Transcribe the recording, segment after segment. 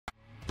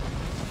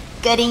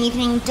Good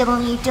evening,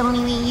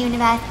 WWE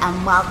Universe,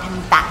 and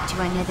welcome back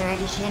to another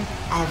edition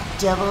of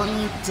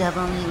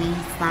WWE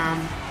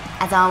Slam.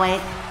 As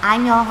always,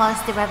 I'm your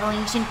host, the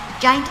RevELLEution,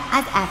 joined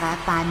as ever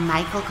by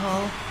Michael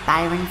Cole,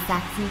 Byron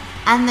Saxon,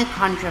 and the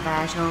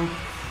controversial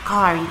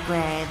Corey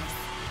Graves.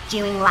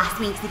 During last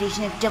week's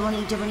edition of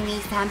WWE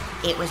Slam,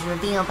 it was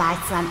revealed by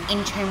Slam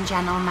interim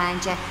general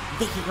manager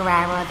Vicky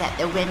Guerrero that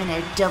the women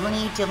of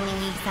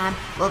WWE Slam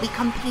will be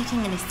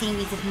competing in a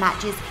series of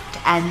matches to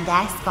earn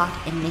their spot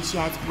in this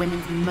year's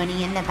Women's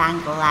Money in the Bank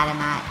ladder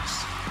match.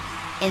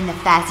 In the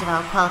first of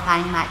our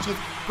qualifying matches,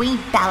 Brie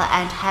Bella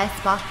earned her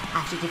spot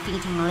after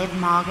defeating Liv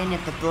Morgan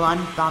of the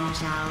Blonde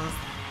Bombshells.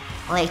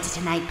 Later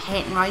tonight,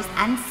 Peyton Royce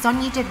and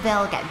Sonya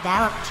Deville get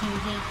their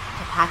opportunity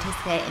to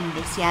participate in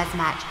this year's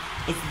match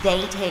as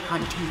they take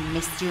on two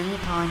mystery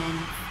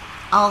opponents.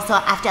 Also,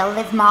 after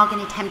Liv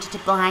Morgan attempted to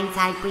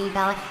blindside Brie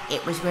Bella,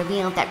 it was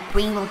revealed that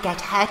Brie will get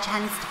her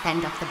chance to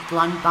fend off the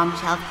Blonde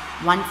Bombshell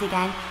once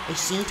again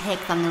as she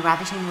takes on the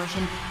ravishing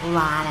Russian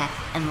Lana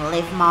and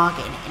Liv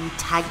Morgan in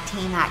tag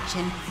team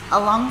action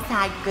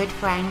alongside good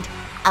friend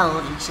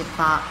Alicia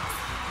Fox.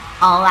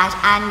 All that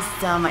and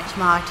so much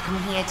more to come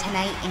here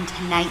tonight in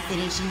tonight's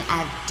edition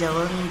of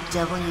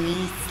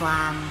WWE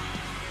Slam.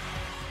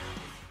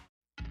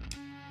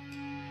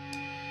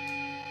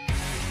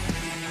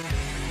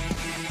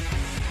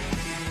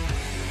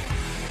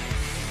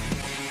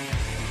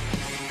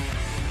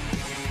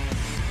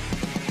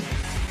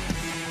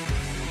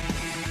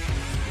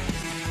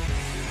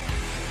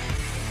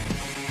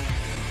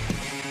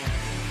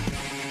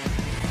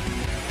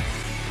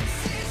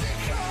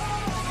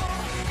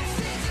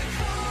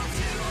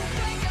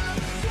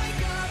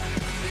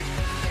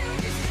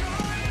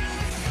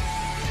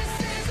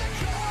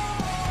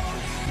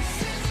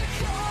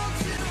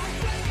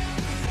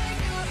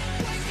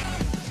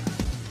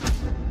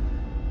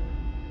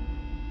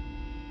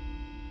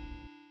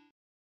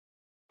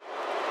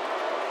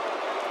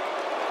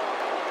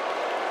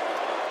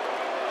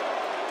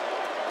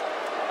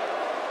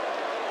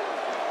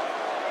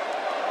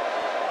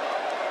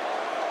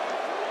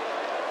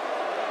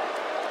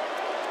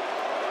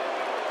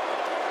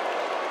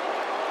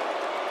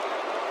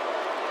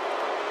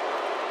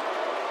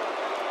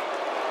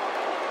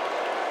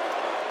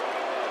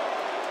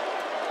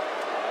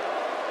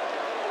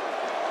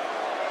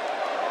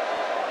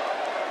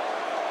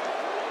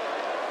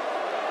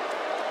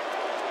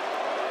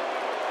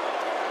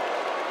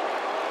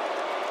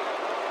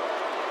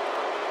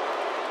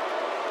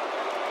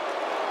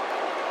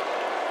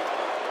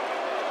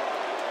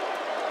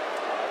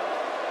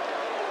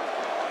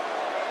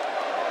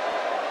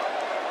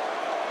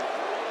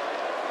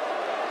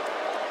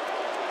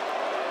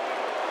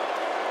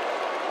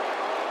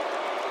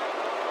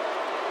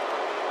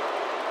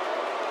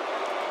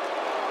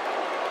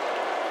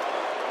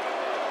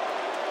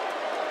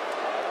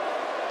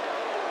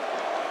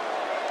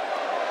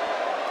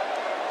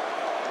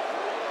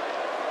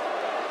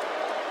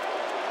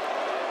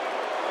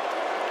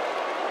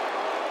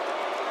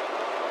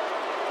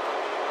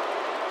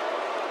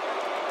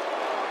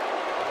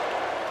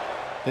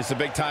 This is a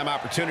big-time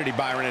opportunity,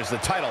 Byron, as the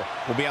title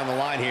will be on the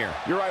line here.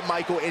 You're right,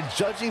 Michael, and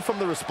judging from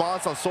the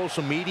response on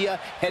social media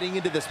heading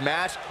into this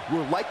match,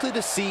 we're likely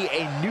to see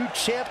a new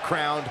champ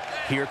crowned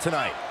here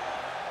tonight.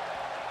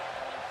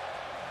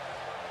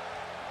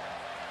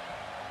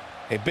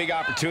 A big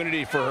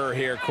opportunity for her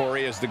here,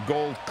 Corey, as the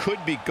gold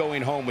could be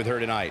going home with her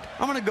tonight.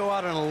 I'm going to go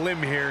out on a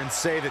limb here and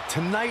say that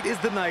tonight is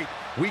the night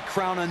we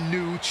crown a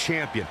new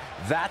champion.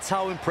 That's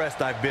how impressed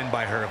I've been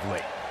by her of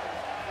late.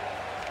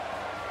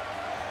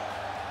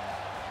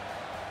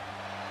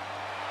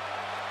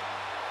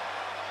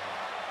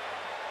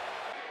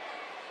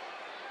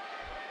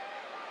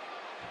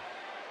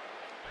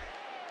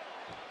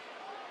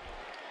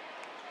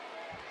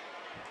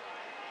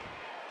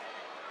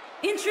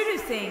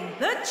 Introducing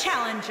the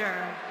challenger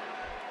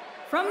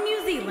from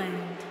New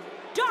Zealand,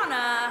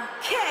 Donna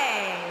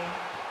Kay.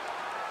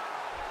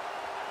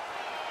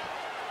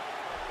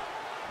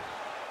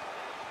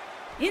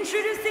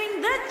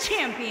 Introducing the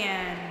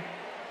champion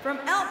from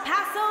El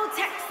Paso,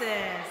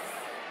 Texas.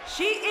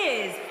 She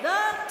is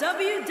the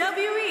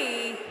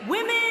WWE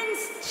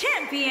Women's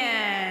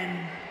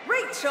Champion,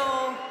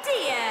 Rachel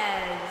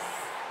Diaz.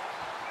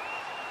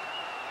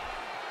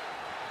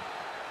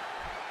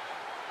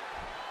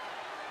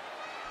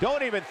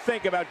 Don't even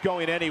think about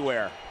going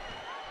anywhere.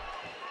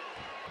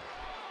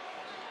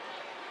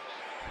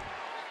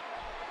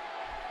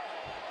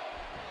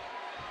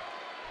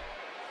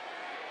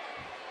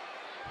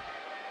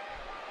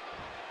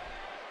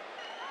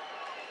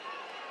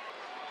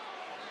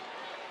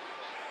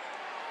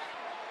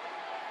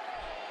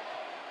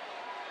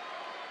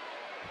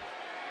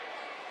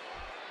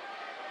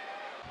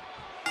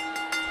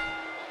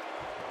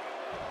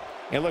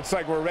 It looks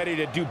like we're ready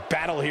to do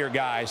battle here,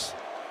 guys.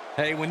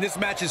 Hey, when this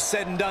match is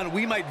said and done,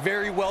 we might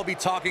very well be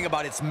talking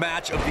about its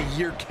match of the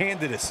year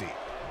candidacy.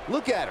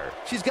 Look at her.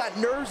 She's got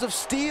nerves of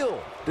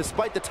steel.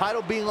 Despite the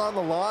title being on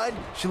the line,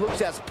 she looks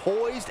as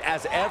poised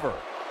as ever.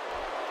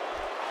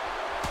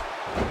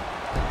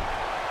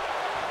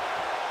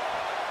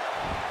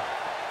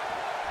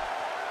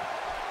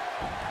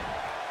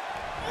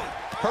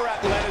 Her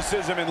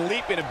athleticism and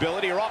leaping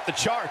ability are off the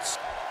charts.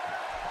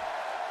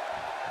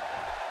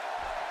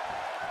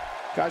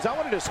 Guys, I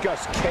want to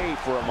discuss Kay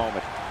for a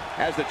moment.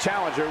 As the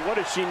challenger, what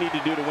does she need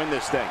to do to win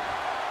this thing?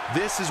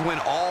 This is when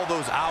all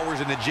those hours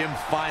in the gym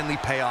finally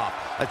pay off.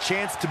 A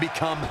chance to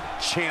become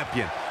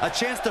champion. A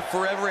chance to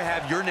forever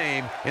have your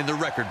name in the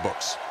record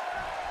books.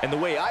 And the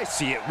way I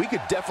see it, we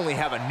could definitely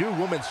have a new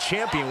women's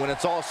champion when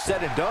it's all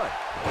said and done.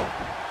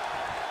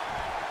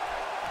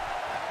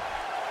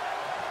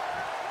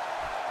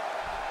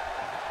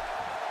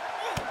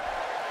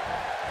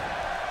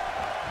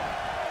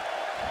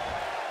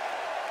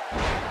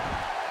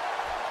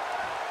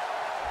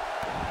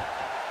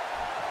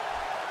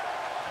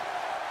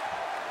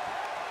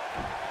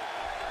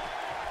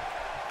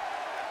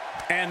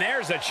 And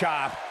there's a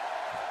chop.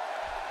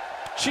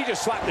 She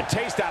just slapped the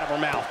taste out of her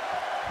mouth.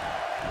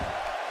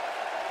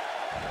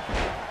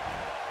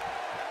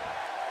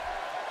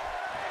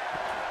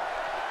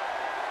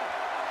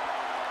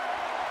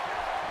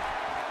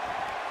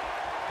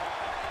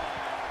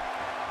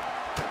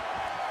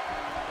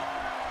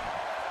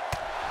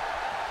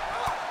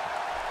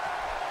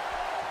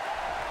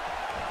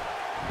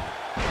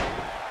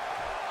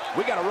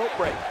 We got a rope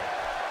break.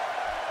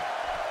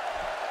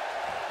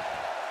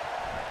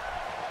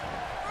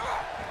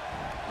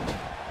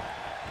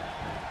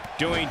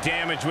 Doing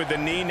damage with the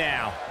knee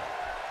now.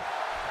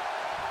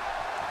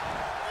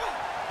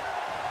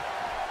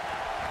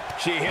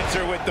 She hits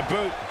her with the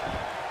boot.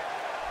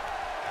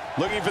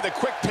 Looking for the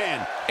quick pin.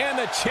 And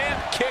the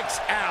champ kicks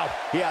out.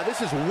 Yeah, this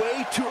is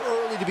way too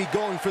early to be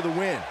going for the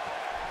win.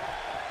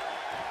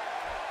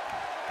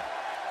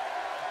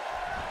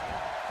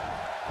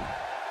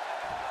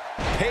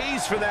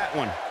 Pays for that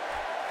one.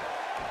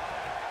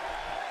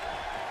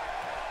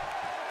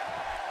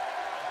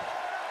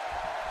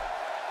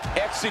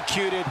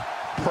 Executed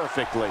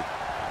perfectly.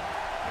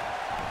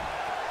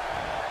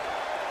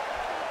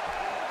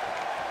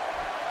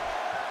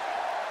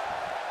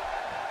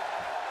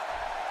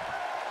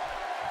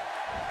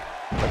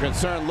 A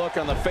concerned look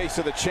on the face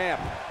of the champ,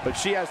 but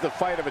she has the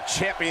fight of a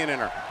champion in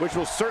her, which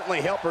will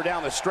certainly help her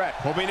down the stretch.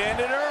 Hoping to end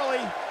it early,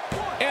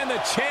 and the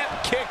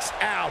champ kicks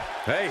out.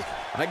 Hey,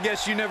 I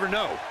guess you never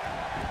know.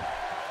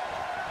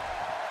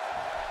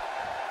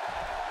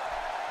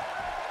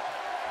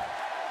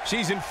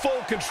 She's in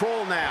full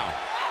control now.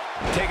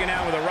 Taken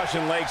out with a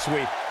Russian leg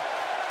sweep.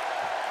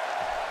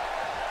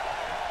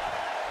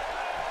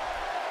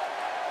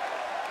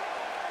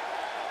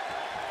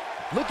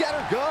 Look at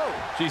her go.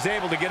 She's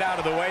able to get out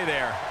of the way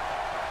there.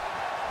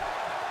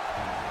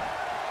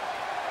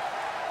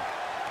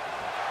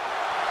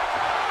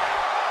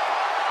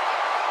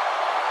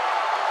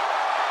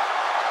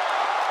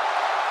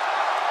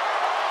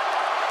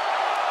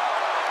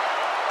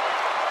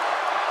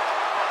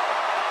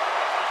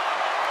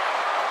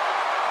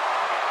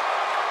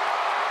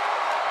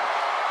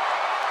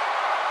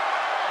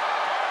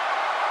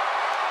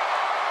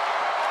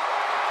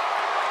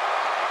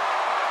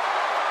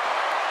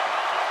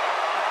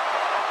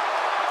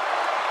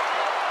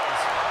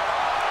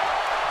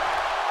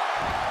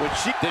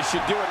 This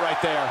should do it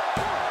right there.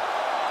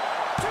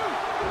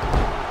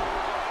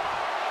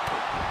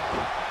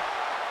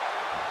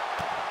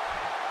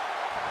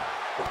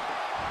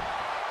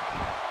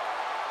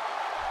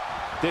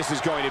 This is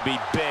going to be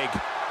big,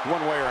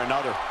 one way or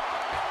another.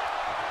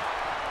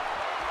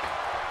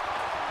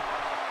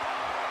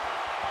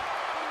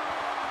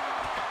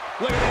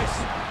 Look at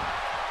this.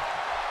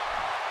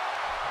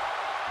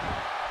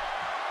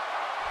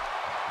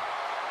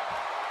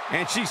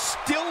 And she's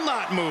still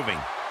not moving.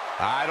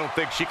 I don't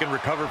think she can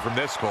recover from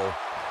this, Cole.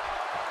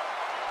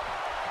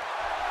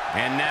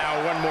 And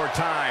now one more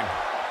time.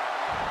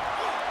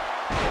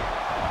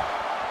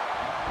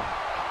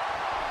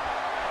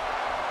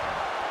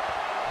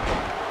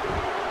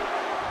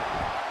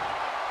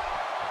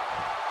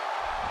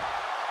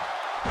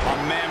 A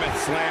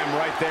mammoth slam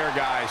right there,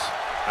 guys.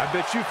 I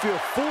bet you feel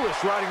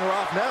foolish riding her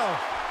off now.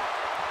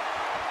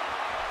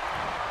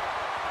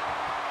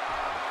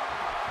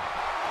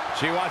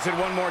 She wants it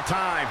one more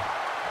time.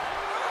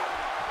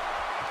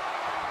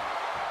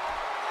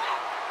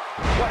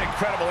 What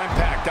incredible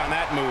impact on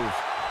that move.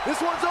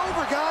 This one's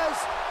over, guys.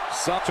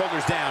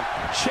 Shoulders down.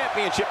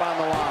 Championship on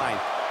the line.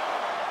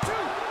 2,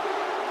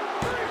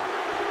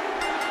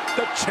 3.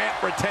 The champ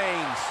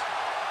retains.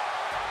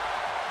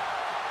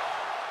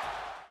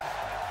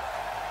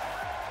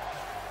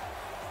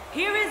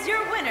 Here is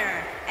your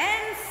winner,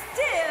 and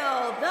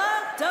still the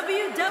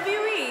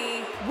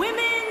WWE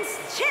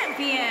Women's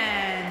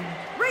Champion,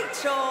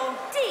 Rachel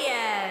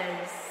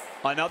Diaz.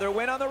 Another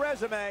win on the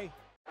resume.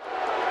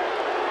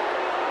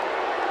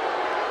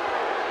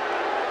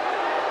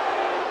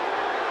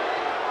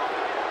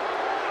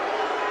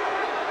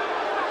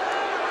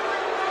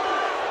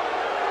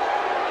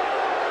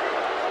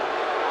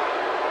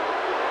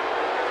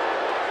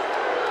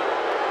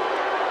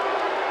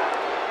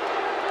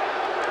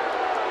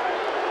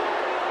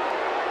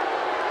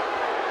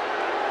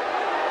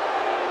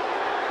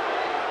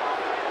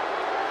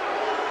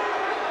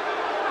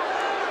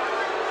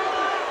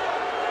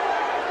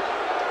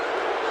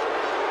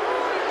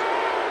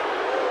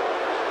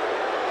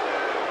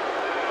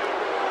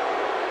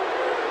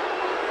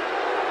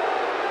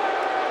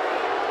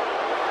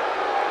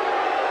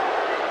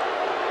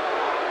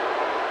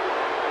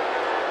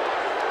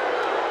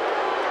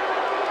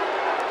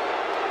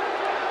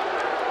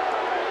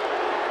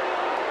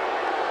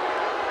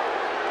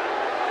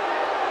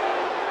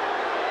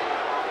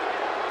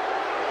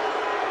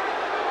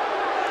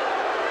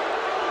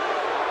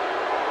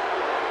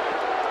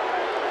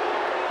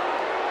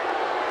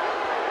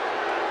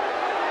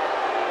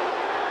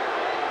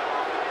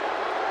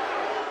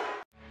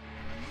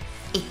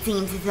 It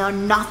seems as though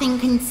nothing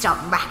can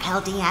stop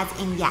Raquel Diaz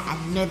in yet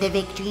another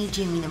victory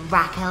during the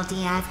Raquel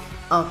Diaz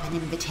Open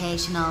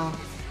Invitational.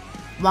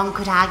 One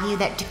could argue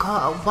that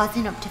Dakota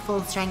wasn't up to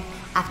full strength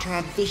after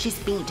a vicious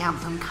beatdown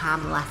from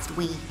Carmella last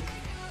week.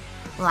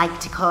 Like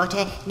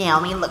Dakota,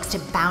 Naomi looks to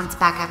bounce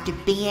back after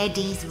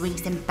BAD's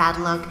recent bad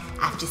luck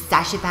after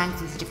Sasha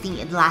Banks was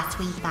defeated last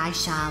week by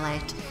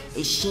Charlotte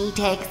as she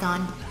takes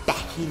on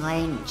Becky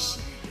Lynch.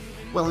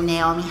 Will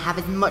Naomi have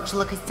as much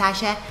luck as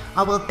Sasha,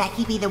 or will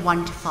Becky be the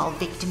one to fall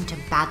victim to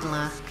bad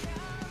luck?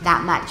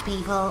 That match,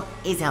 people,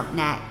 is up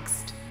next.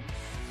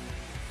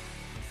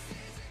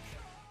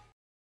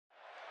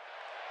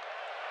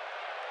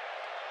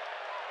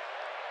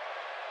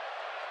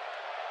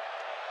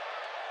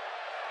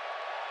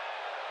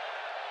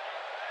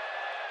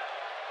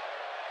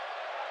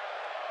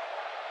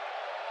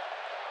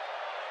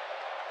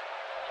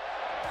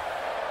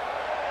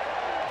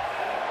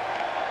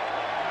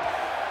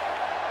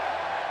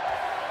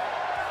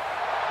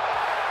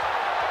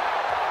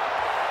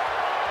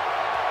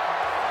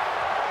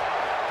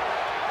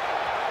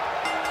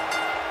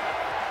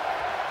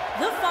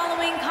 The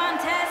following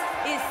contest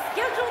is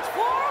scheduled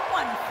for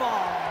one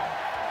fall.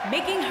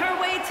 Making her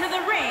way to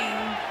the ring,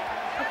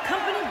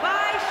 accompanied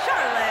by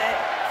Charlotte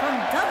from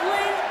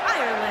Dublin,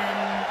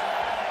 Ireland,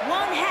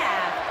 one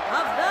half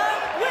of the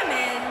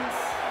Women's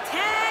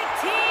Tag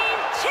Team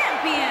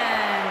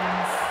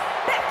Champions,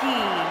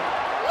 Becky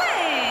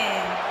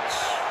Lynch.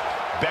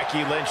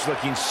 Becky Lynch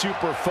looking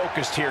super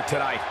focused here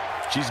tonight.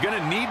 She's going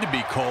to need to be,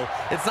 Cole.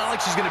 It's not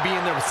like she's going to be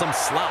in there with some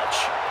slouch.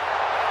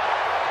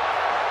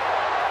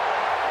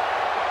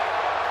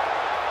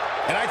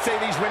 And I'd say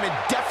these women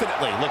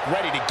definitely look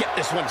ready to get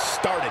this one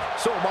started.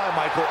 So am I,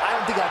 Michael. I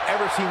don't think I've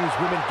ever seen these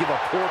women give a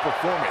poor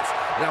performance.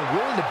 And I'm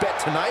willing to bet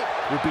tonight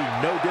will be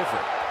no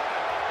different.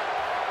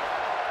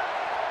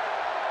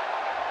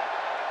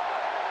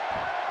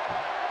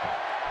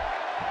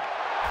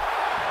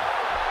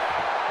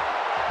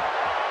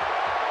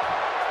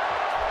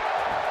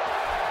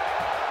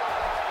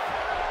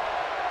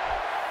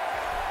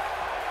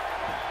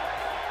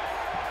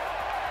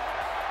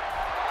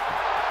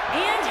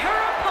 And her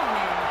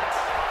opponent,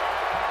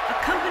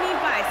 accompanied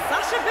by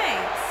Sasha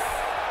Banks,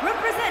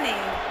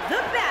 representing the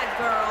Bad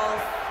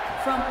Girls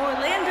from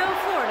Orlando,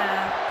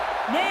 Florida,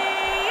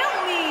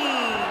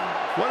 Naomi.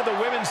 One of the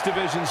women's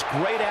division's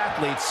great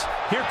athletes.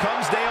 Here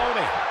comes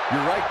Naomi.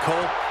 You're right,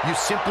 Cole. You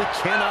simply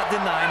cannot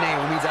deny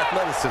Naomi's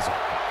athleticism.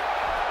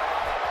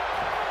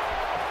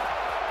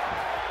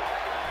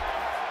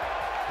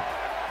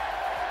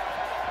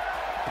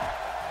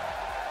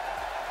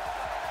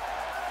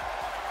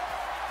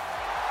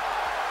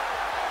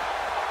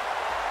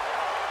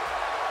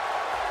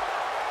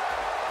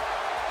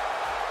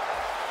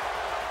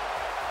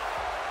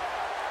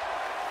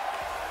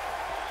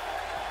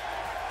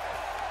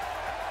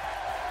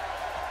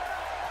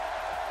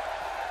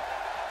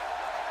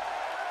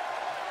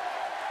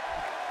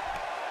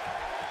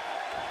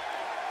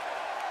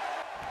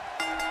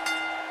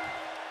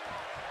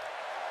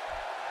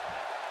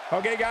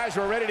 Okay, guys,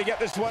 we're ready to get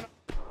this one.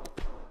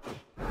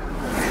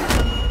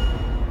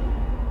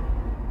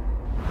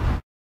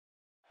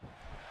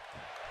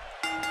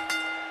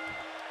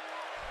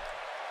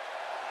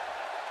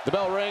 The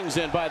bell rings,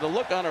 and by the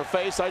look on her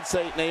face, I'd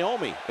say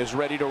Naomi is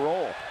ready to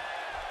roll.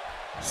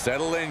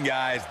 Settle in,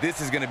 guys.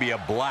 This is going to be a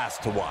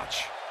blast to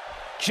watch.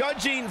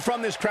 Judging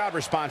from this crowd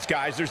response,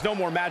 guys, there's no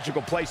more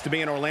magical place to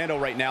be in Orlando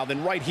right now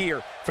than right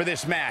here for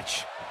this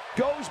match.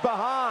 Goes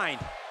behind.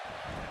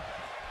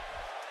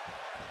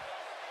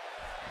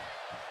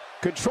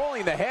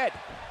 Controlling the head.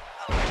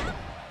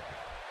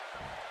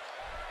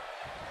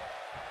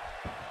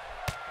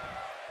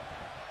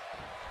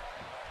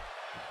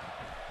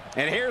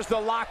 And here's the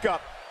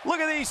lockup. Look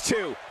at these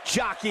two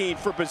jockeying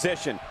for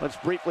position. Let's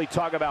briefly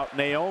talk about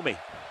Naomi.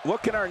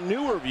 What can our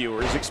newer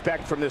viewers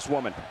expect from this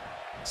woman?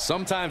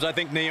 Sometimes I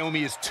think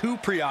Naomi is too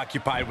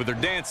preoccupied with her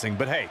dancing,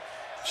 but hey,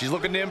 she's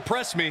looking to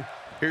impress me.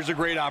 Here's a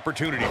great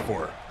opportunity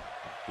for her.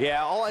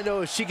 Yeah, all I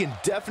know is she can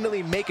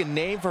definitely make a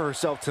name for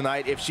herself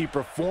tonight if she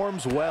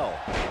performs well.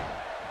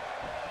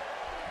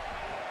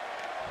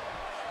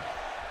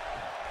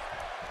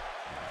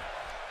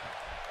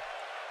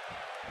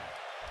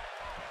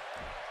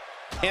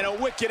 And a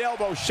wicked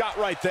elbow shot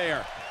right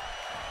there.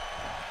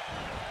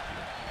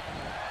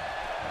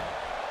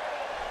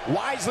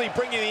 Wisely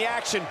bringing the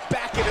action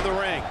back into the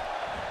ring.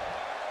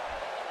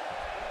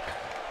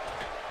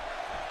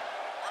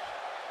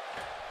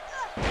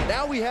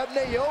 Now we have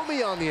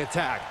Naomi on the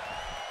attack.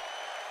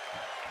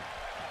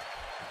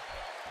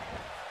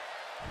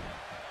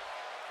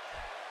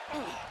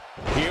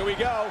 Here we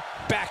go,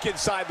 back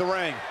inside the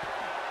ring.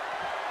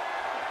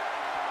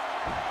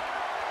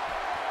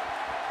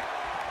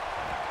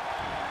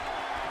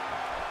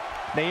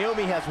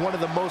 Naomi has one of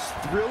the most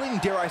thrilling,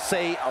 dare I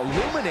say,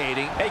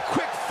 illuminating. A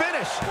quick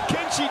finish.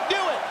 Can she do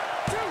it?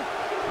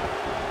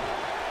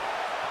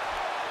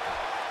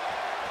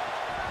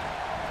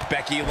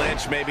 Becky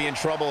Lynch may be in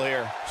trouble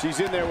here. She's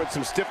in there with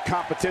some stiff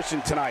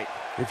competition tonight.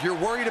 If you're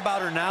worried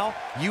about her now,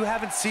 you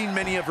haven't seen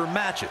many of her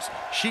matches.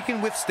 She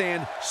can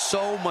withstand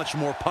so much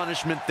more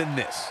punishment than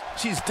this.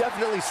 She's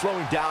definitely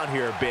slowing down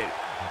here a bit,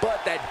 but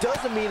that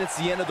doesn't mean it's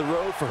the end of the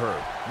road for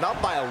her. Not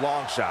by a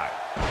long shot.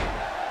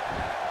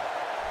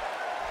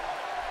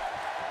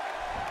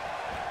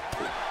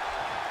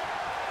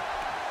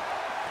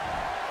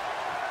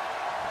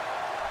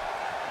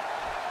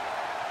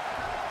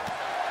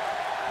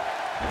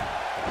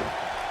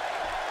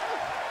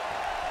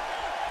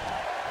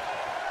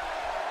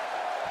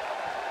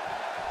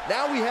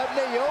 Now we have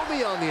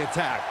Naomi on the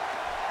attack.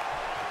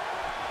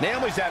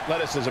 Naomi's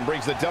athleticism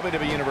brings the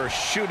WWE Universe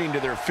shooting to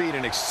their feet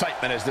in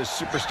excitement as this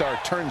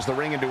superstar turns the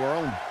ring into her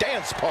own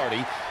dance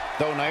party,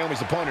 though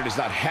Naomi's opponent is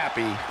not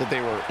happy that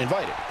they were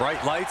invited.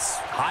 Bright lights,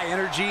 high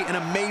energy, and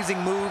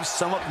amazing moves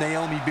sum up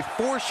Naomi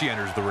before she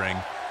enters the ring.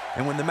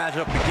 And when the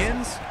matchup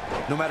begins,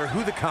 no matter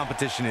who the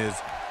competition is,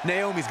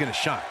 Naomi's gonna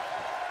shine.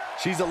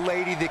 She's a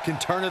lady that can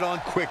turn it on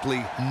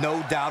quickly,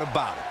 no doubt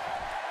about it.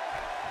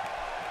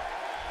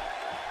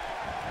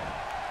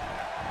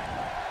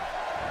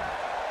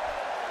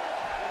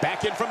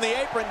 Back in from the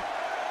apron.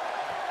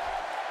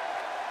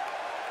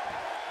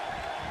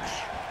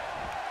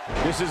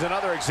 This is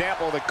another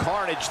example of the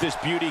carnage this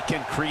beauty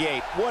can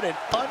create. What an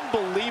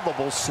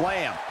unbelievable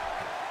slam.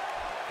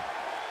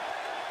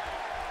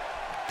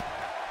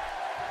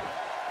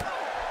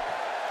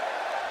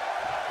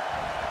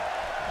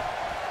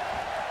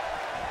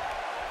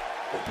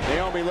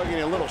 Naomi looking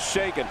a little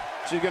shaken.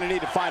 She's going to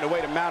need to find a way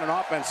to mount an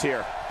offense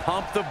here.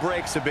 Pump the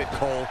brakes a bit,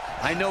 Cole.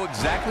 I know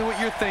exactly what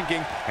you're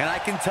thinking, and I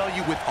can tell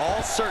you with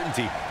all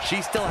certainty,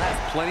 she still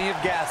has plenty of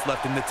gas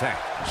left in the tank.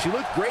 She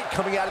looked great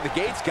coming out of the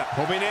gates, guys.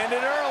 Hoping to end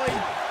it early.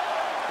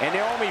 And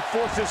Naomi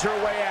forces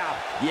her way out.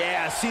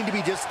 Yeah, seemed to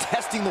be just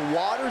testing the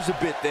waters a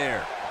bit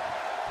there.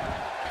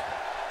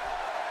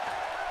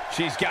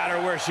 She's got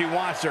her where she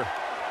wants her.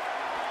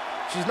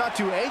 She's not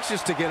too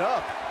anxious to get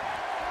up.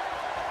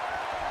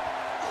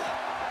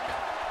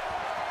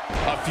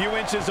 A few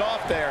inches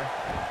off there.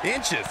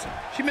 Inches?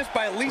 She missed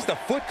by at least a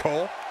foot,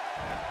 Cole.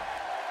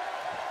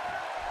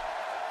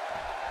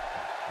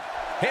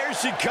 Here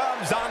she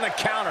comes on the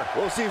counter.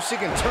 We'll see if she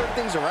can turn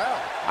things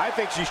around. I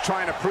think she's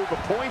trying to prove a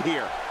point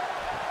here.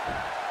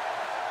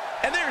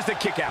 And there's the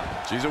kick out.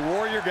 She's a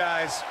warrior,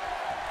 guys.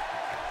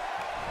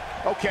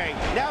 Okay,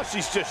 now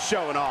she's just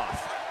showing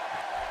off.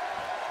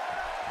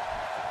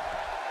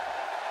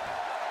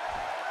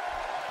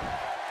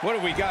 What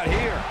do we got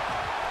here?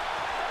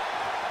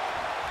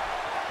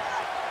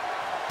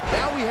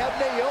 Now we have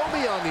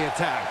Naomi on the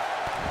attack.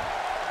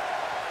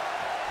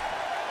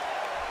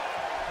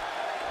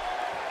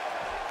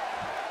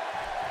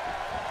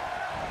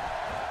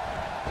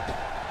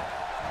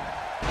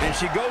 And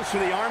she goes for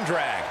the arm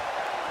drag.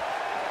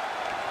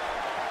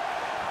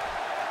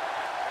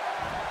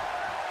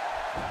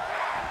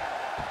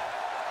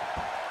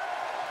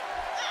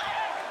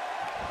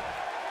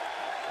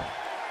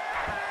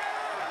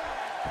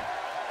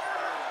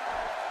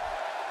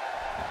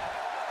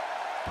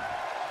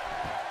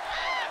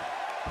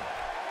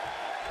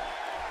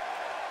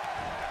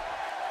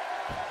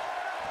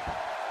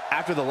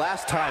 After the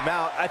last time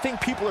out, I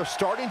think people are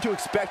starting to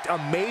expect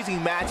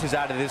amazing matches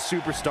out of this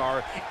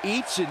superstar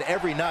each and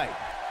every night.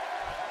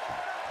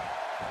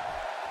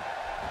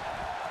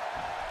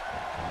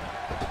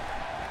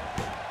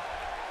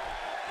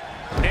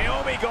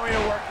 Naomi going to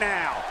work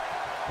now.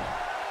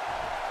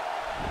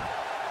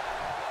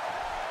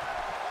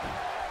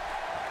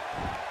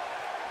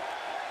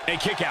 A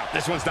kick out.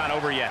 This one's not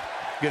over yet.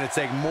 Gonna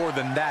take more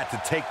than that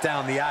to take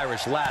down the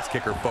Irish lass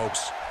kicker,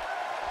 folks.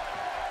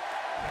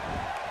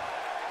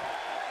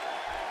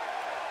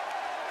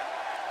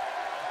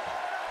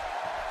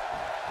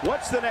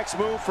 What's the next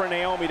move for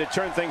Naomi to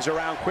turn things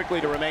around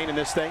quickly to remain in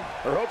this thing?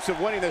 Her hopes of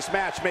winning this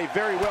match may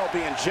very well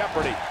be in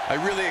jeopardy.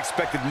 I really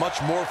expected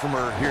much more from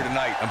her here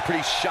tonight. I'm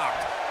pretty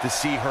shocked to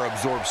see her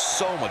absorb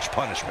so much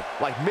punishment.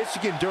 Like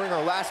Michigan during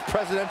our last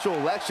presidential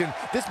election,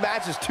 this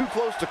match is too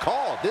close to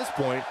call at this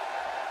point.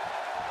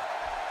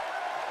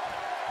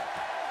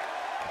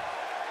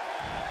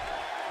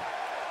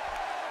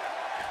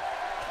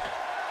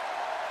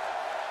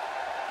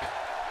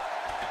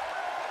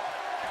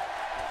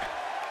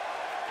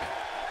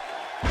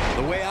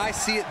 The way I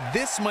see it,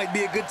 this might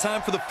be a good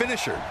time for the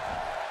finisher.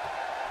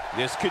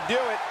 This could do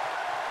it.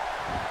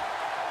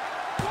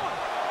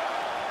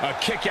 A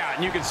kick out,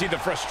 and you can see the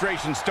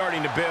frustration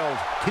starting to build.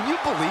 Can you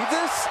believe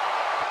this?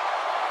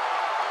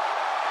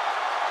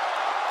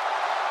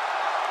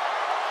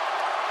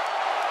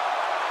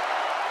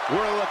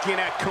 We're looking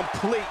at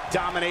complete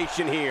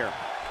domination here.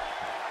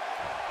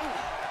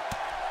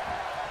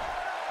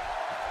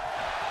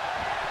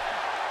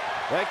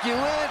 Becky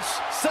Lynch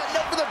setting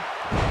up for the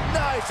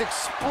nice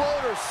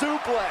exploder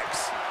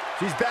suplex.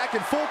 She's back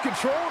in full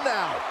control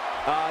now.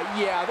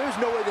 Yeah, there's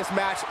no way this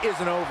match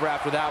isn't over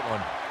after that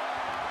one.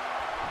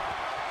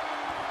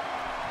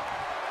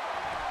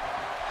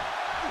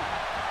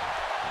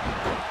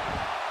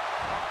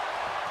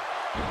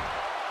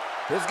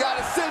 This got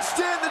it cinched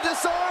in, the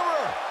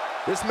disarmer.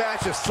 This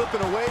match is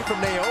slipping away from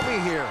Naomi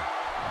here.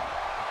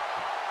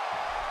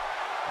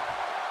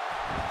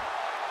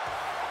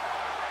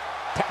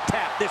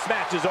 this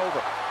match is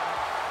over.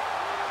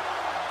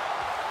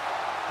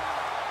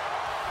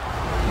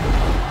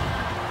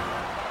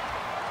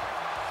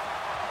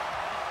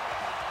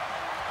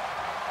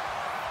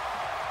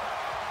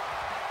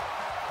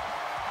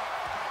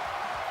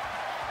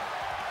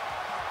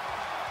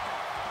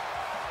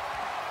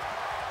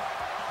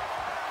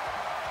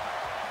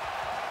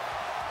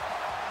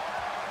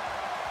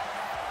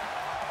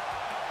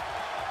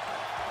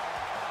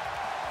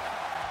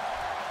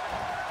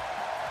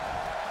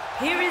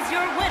 Here is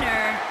your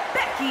winner,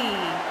 Becky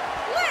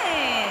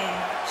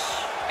Lynch.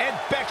 And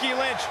Becky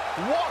Lynch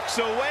walks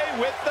away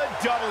with the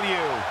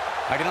W.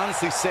 I can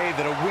honestly say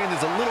that a win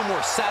is a little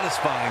more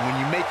satisfying when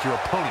you make your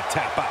opponent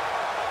tap out.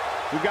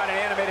 We've got an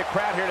animated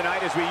crowd here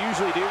tonight, as we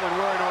usually do when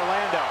we're in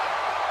Orlando.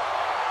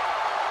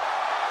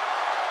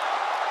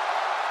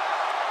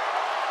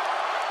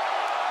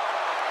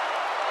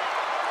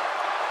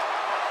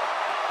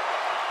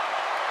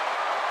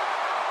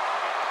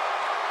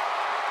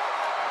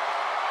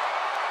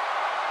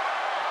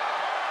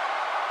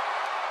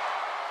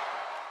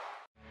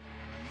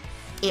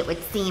 It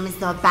would seem as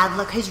though bad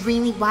luck has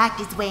really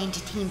worked its way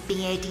into Team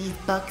BAD's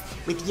books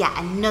with yet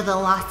another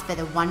loss for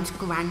the once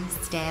grand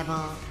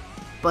stable.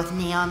 Both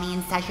Naomi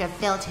and Sasha have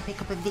failed to pick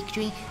up a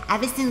victory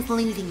ever since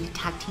losing the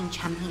Tag Team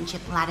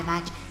Championship ladder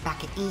match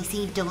back at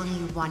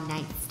ECW One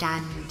Night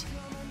Stand.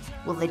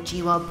 Will the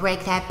duo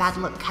break their bad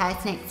luck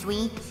curse next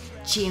week?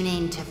 Tune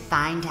in to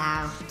find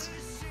out.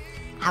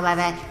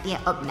 However,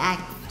 up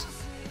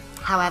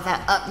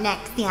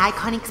next, the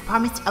Iconics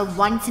promised a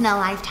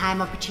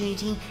once-in-a-lifetime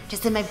opportunity to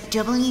some of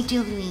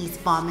WWE's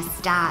former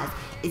stars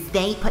as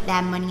they put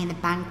their Money in the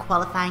Bank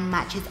qualifying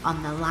matches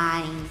on the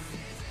line.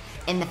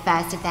 In the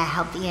first of their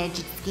Healthy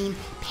Aged scheme,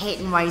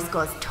 Peyton Royce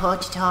goes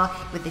toe-to-toe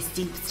with the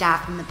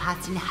superstar from the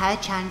past in her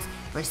chance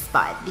for a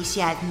spot at this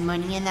year's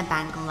Money in the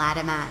Bank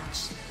ladder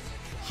match.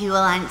 Who will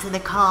answer the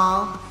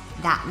call?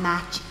 That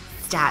match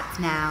starts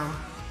now.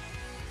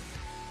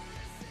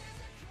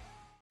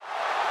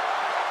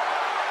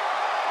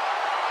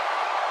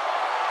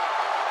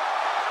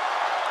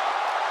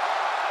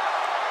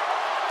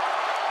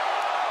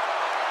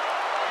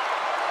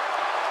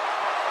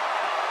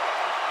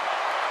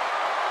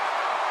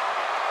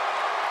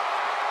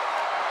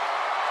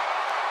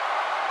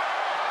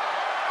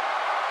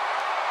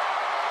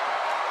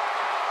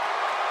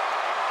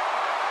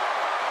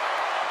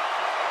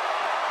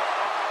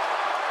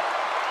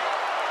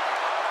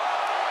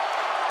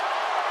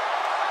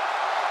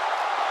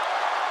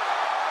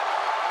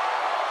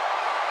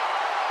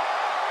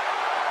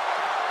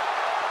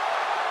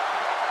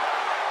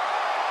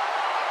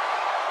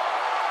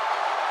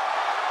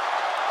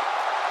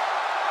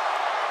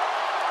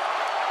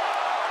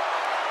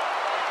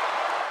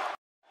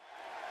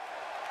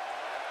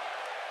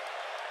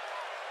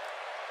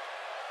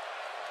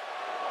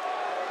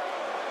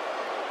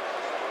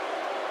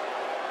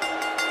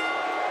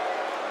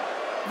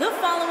 The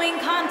following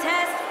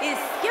contest is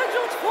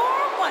scheduled for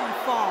one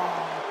fall.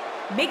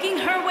 Making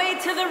her way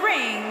to the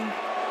ring,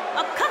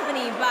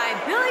 accompanied by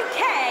Billy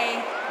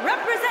Kay,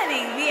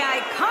 representing the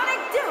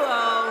iconic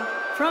duo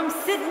from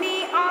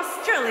Sydney,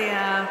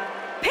 Australia,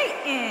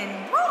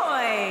 Peyton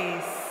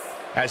Royce.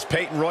 As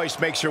Peyton Royce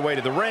makes her way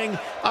to the ring,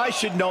 I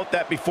should note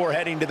that before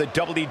heading to the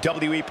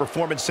WWE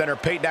Performance Center,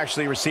 Peyton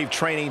actually received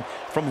training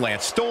from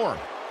Lance Storm.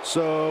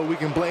 So we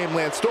can blame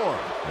Lance Storm.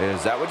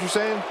 Is that what you're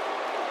saying?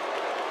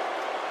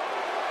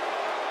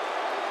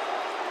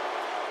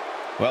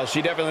 Well,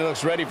 she definitely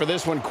looks ready for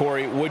this one,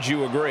 Corey. Would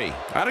you agree?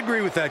 I'd agree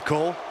with that,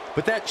 Cole.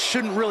 But that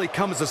shouldn't really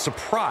come as a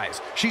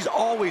surprise. She's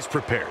always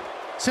prepared.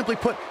 Simply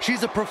put,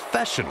 she's a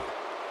professional.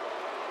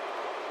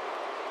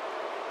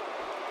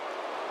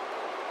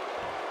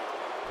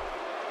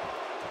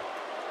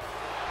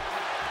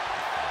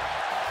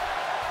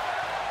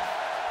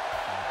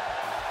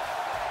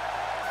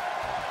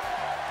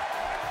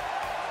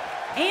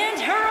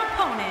 And her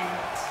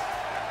opponent,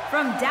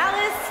 from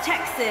Dallas,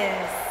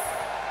 Texas,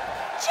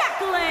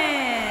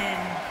 Jacqueline.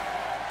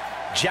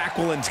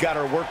 Jacqueline's got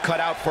her work cut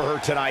out for her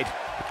tonight.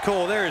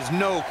 Cole, there is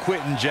no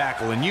quitting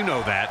Jacqueline. You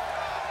know that.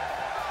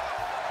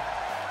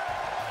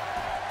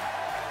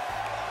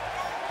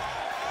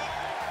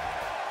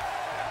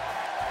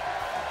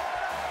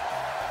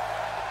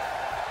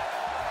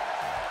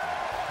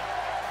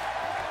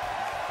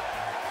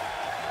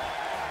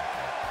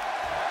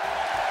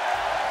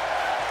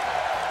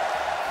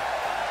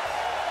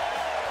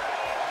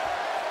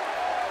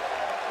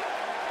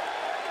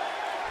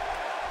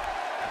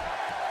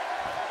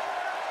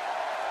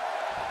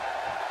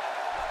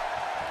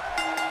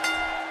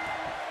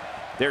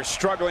 They're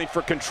struggling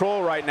for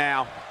control right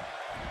now.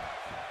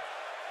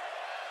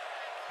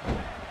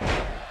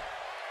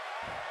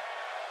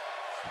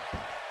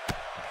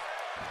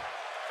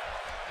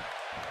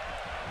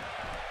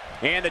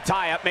 And the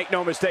tie-up, make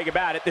no mistake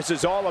about it, this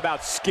is all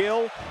about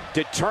skill,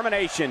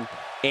 determination,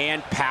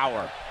 and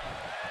power.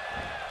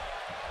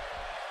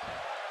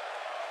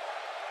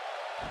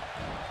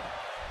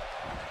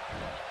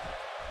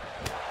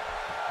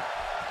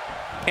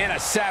 And a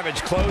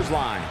savage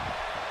clothesline.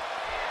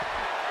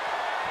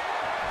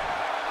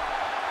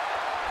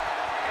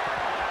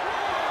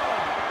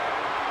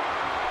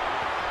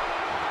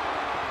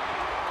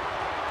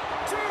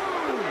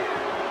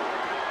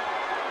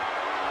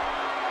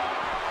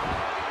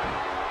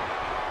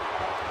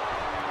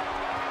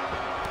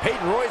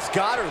 Peyton Royce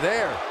got her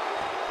there.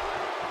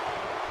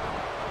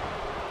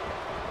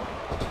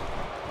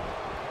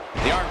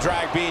 The arm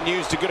drag being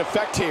used to good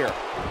effect here.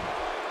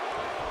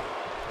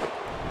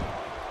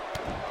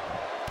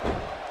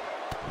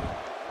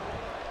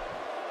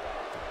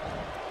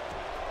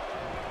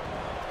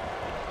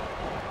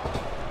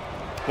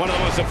 One of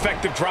the most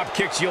effective drop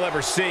kicks you'll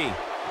ever see.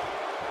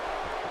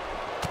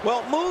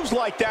 Well, moves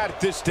like that at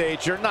this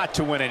stage are not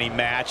to win any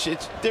match.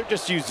 They're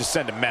just used to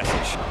send a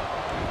message.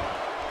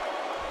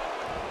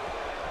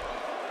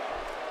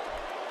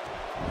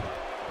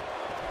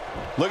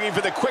 Looking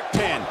for the quick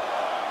pin.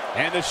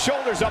 And the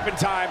shoulders up in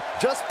time.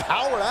 Just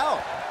powered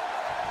out.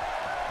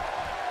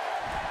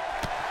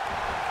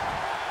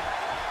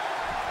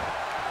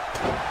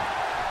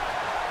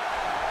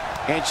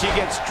 And she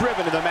gets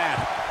driven to the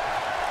mat.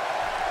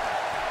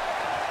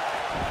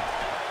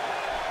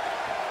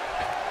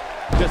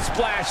 The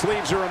splash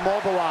leaves her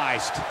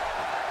immobilized.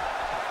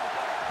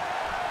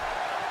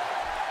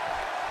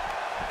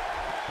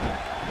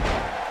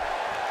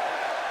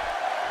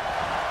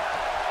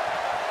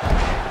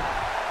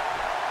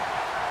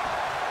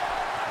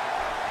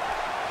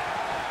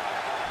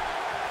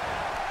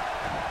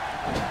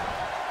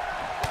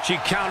 She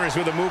counters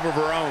with a move of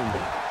her own.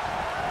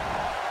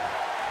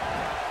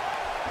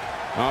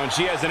 Oh, and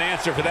she has an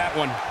answer for that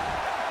one.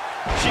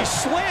 She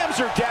slams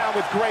her down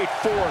with great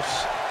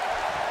force.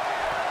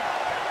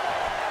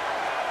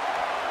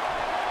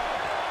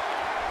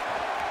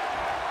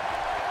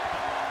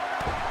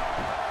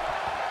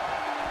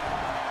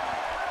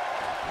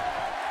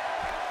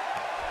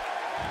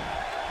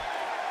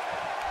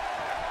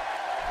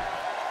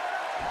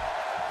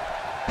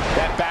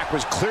 That back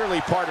was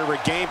clearly part of her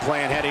game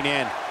plan heading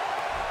in.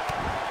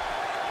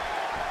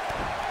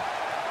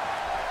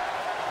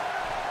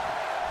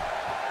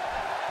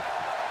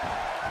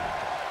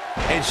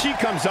 And she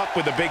comes up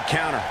with a big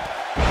counter.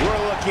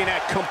 We're looking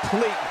at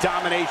complete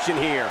domination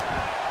here.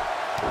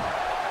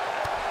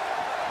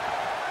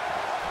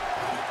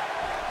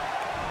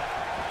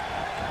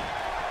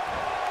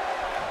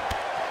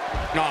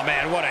 Oh,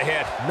 man, what a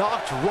hit.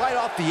 Knocked right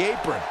off the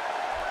apron.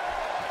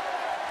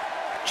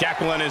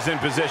 Jacqueline is in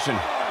position.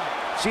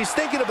 She's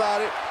thinking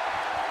about it.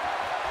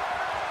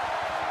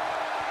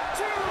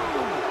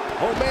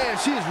 Oh, man,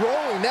 she's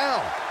rolling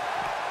now.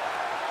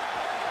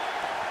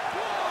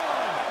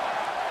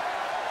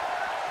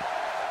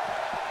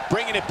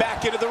 Bringing it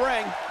back into the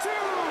ring.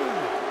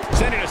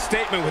 Sending a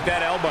statement with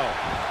that elbow.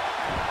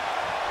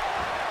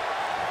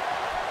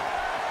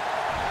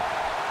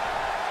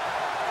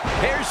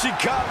 Here she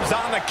comes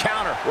on the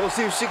counter. We'll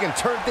see if she can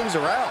turn things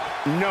around.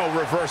 No,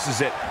 reverses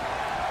it.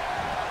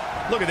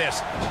 Look at this.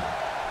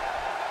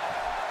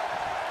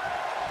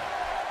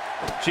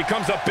 She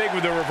comes up big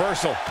with the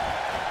reversal.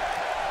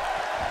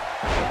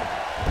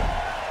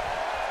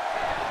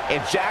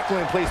 And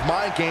Jacqueline plays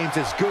mind games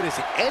as good as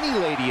any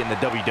lady in the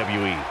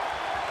WWE.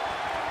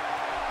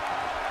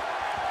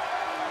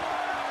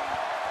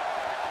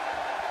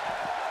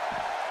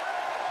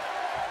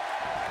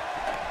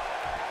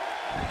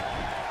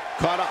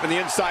 Caught up in the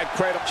inside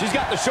cradle. She's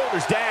got the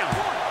shoulders down.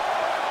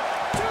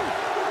 1,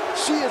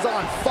 2. She is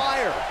on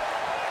fire.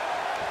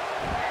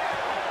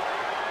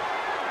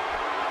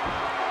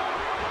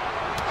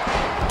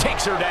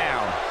 Takes her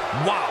down.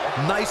 Wow,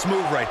 nice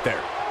move right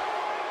there.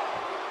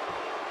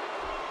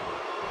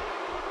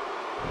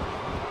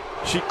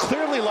 She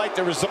clearly liked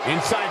the result.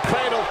 Inside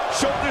cradle.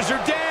 Shoulders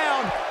are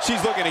down.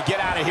 She's looking to get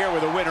out of here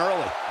with a win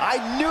early. I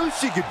knew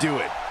she could do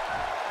it.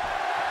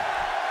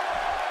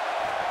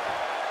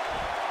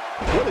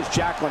 What does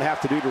Jacqueline have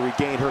to do to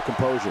regain her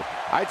composure?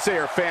 I'd say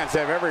her fans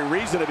have every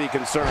reason to be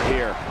concerned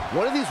here.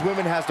 One of these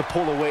women has to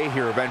pull away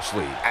here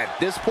eventually. At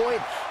this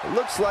point, it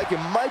looks like it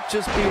might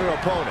just be her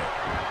opponent.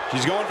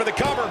 She's going for the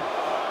cover.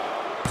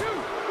 2,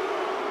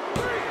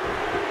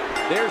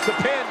 3. There's the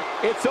pin.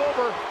 It's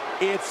over.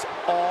 It's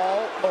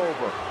all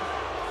over.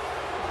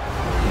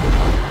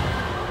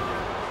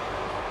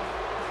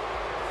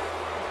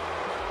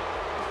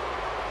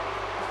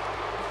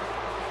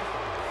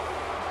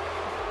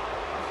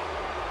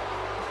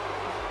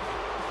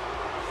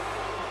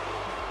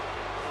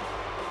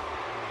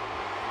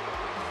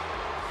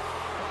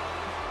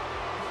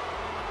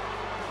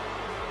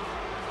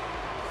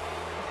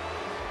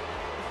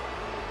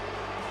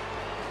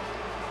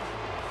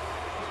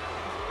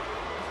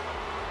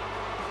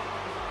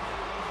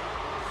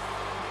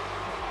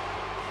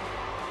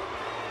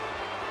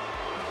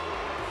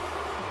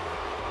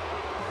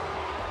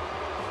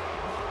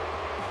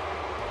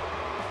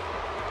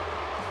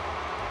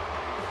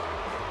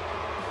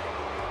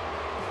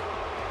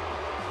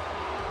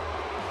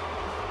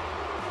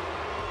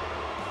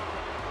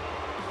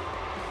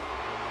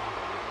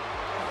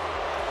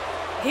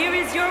 Here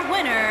is your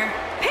winner,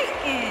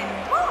 Peyton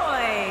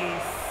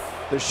Royce.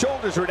 The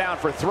shoulders were down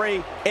for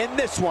 3, and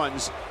this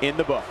one's in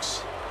the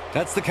books.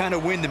 That's the kind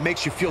of win that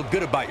makes you feel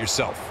good about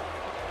yourself.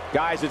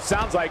 Guys, it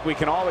sounds like we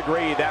can all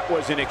agree that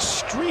was an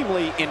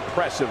extremely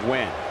impressive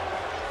win.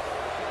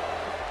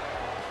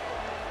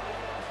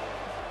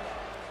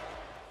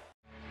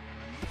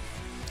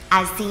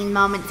 As seen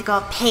moments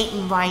ago,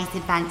 Peyton Royce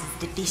advances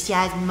to this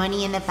year's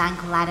Money in the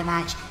Bank ladder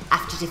match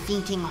after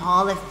defeating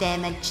Hall of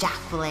Famer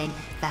Jacqueline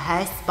for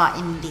her spot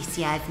in this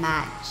year's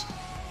match,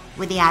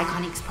 with the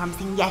Iconics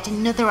promising yet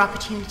another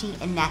opportunity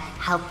in their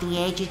Help the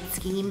Aged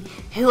scheme,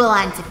 who will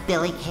answer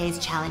Billie Kay's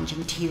challenge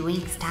in 2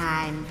 weeks'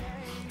 time.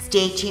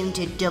 Stay tuned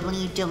to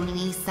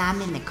WWE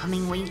Sam in the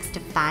coming weeks to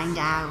find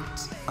out.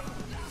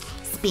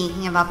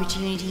 Speaking of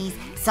opportunities,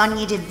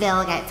 Sonya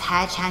Deville gets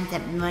her chance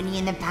at Money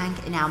in the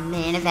Bank in our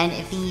main event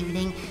of the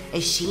evening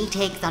as she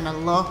takes on a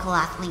local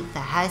athlete for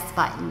her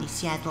spot in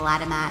this year's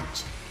ladder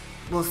match.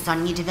 Will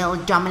Sonya Deville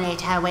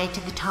dominate her way to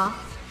the top?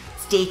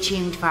 Stay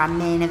tuned for our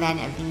main event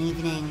of the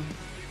evening.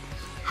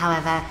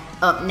 However,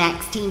 up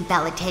next, Team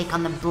Bella take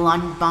on the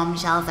Blonde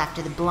Bombshells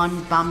after the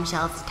Blonde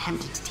Bombshells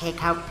attempted to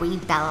take out Brie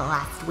Bella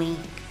last week.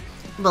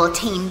 Will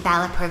Team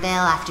Bella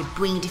prevail after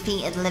Brie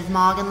defeated Liv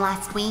Morgan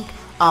last week,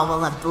 or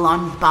will the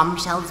Blonde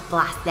Bombshells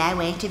blast their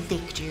way to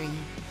victory?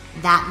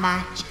 That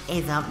match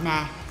is up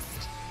next.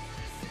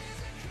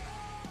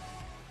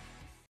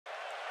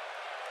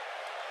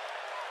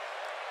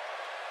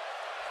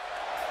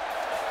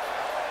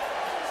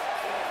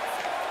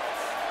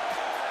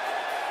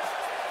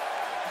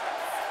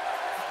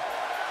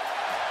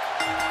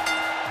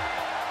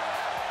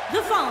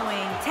 The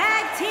following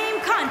tag team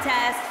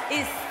contest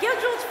is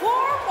scheduled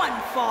for one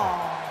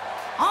fall.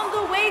 On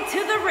the way to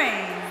the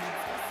ring,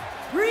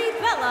 Brie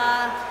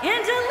Bella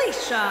and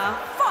Alicia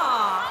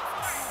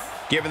Fox.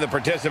 Given the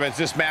participants,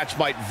 this match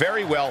might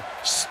very well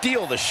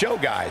steal the show,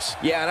 guys.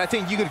 Yeah, and I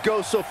think you could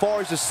go so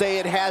far as to say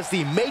it has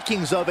the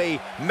makings of a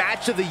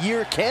Match of the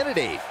Year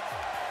candidate.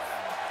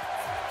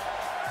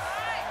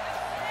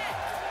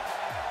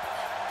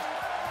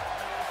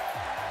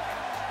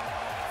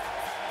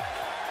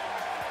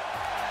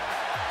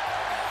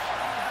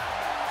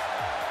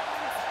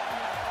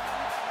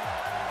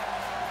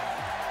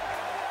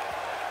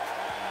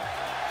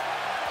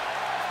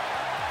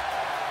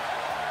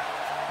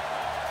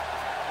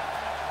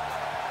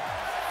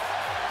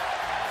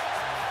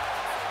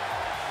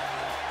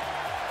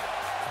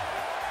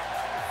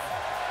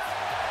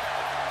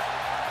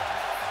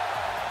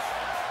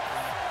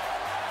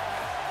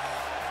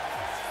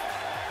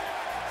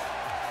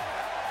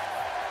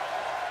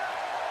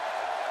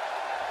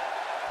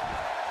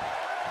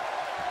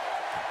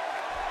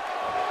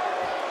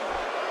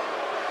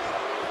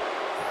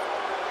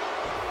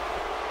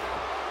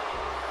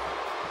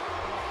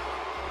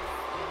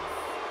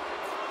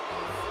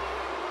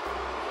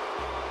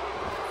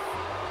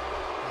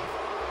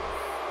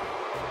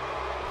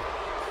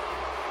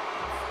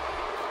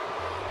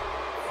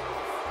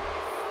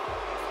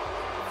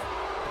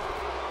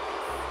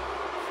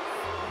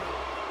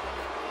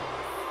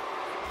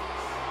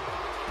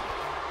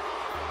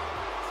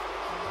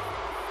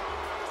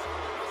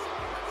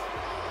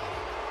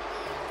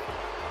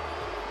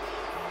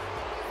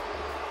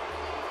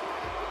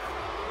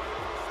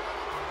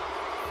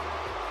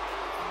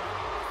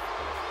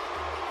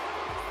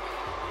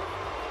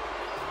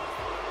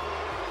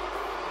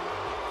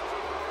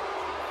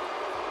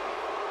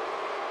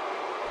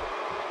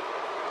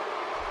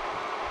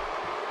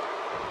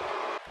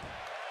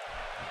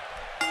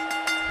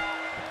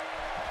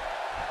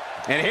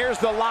 And here's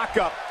the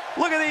lockup.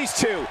 Look at these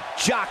two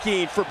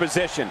jockeying for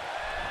position.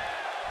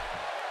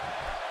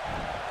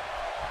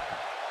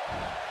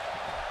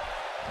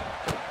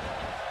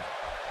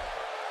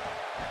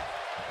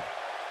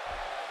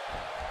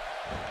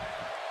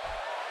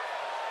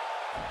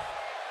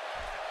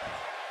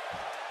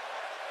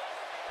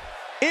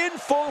 In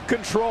full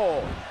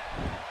control.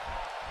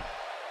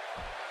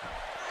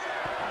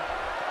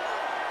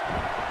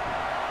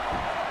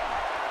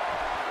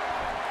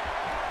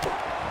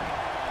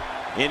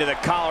 Into the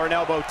collar and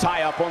elbow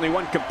tie-up. Only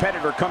one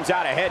competitor comes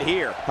out ahead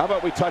here. How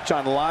about we touch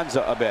on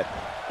Lanza a bit?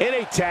 In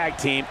a tag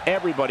team,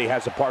 everybody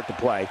has a part to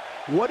play.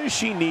 What does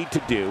she need to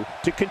do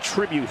to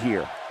contribute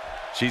here?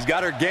 She's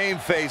got her game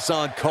face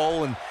on,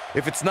 Cole, and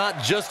if it's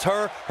not just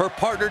her, her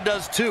partner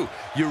does too.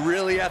 You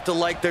really have to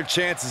like their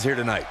chances here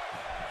tonight.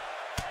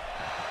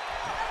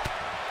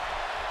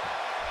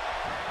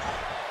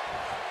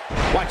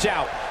 Watch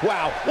out.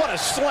 Wow, what a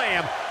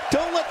slam.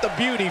 Don't let the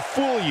beauty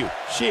fool you.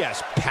 She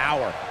has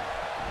power.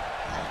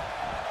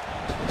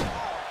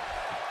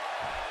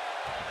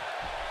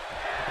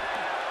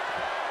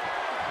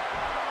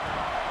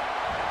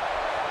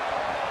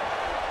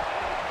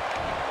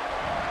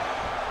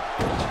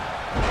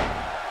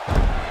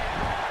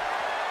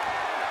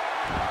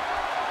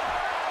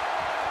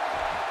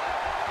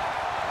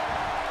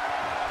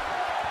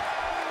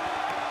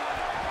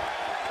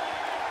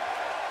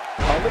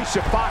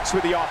 Alicia Fox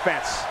with the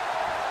offense.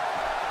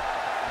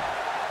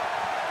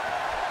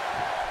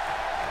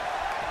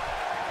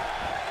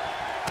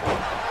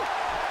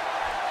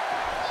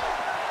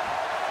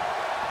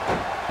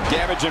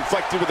 Damage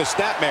inflicted with a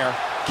snapmare.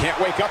 Can't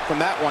wake up from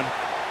that one.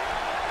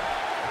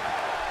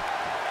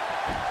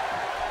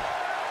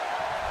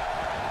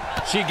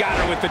 She got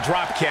her with the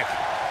drop kick.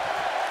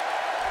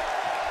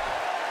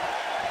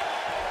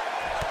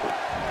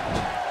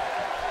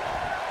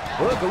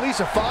 Look,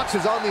 Alicia Fox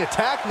is on the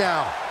attack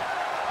now.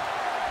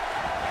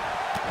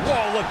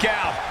 Whoa, look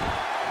out.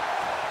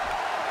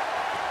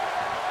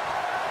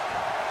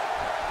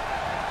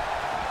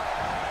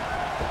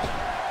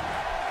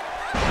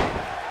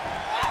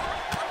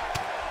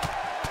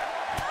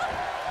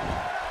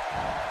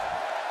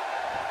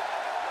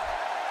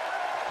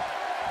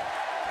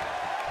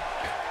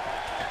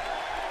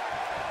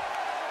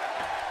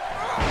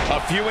 A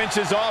few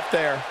inches off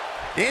there.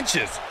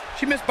 Inches?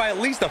 She missed by at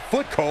least a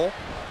foot, Cole.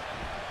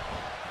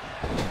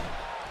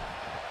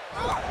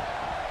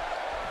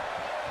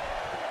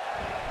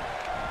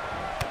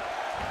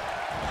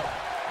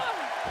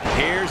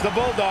 Here's the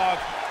Bulldog.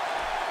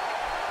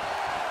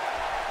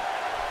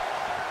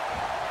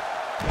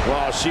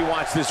 Well, she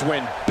wants this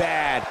win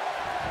bad.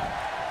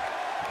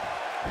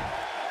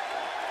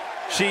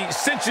 She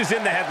cinches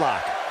in the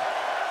headlock.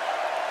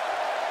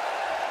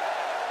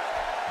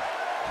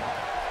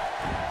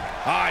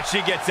 Ah,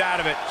 she gets out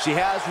of it. She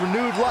has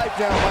renewed life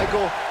now,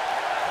 Michael.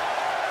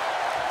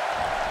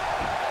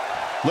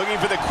 Looking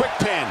for the quick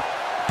pin.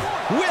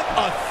 With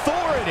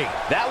authority.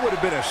 That would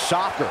have been a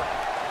shocker.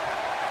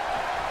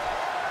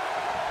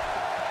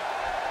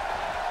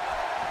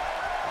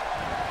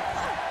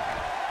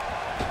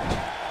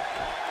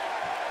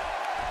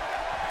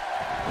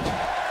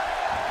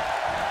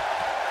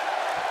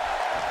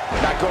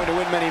 Not going to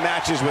win many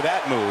matches with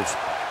that move.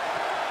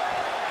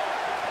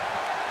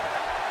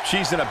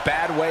 She's in a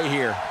bad way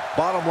here.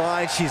 Bottom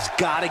line, she's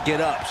got to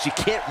get up. She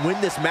can't win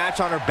this match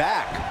on her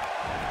back.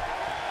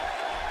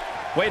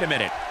 Wait a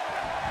minute.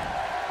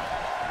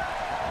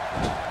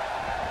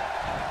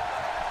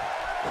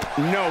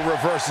 No,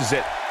 reverses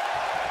it.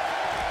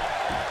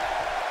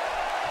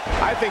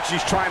 I think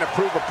she's trying to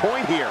prove a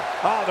point here.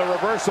 Oh, the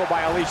reversal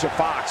by Alicia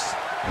Fox.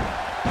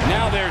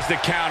 Now there's the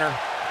counter.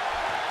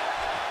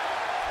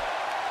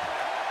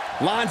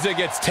 Lanza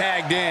gets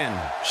tagged in.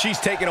 She's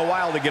taking a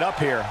while to get up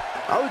here.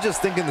 I was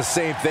just thinking the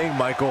same thing,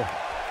 Michael.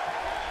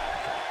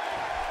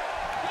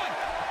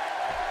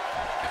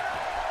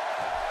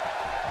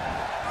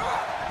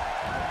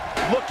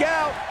 Look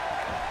out!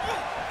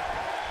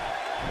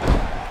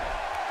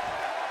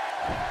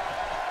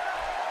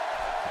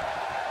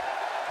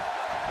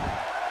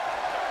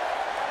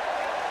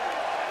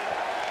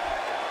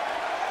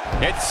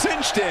 It's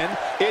cinched in.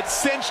 It's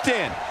cinched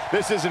in.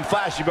 This isn't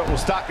flashy, but will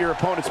stop your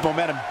opponent's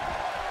momentum.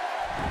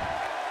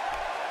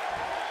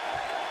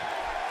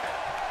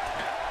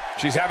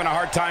 She's having a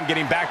hard time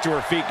getting back to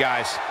her feet,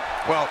 guys.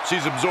 Well,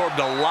 she's absorbed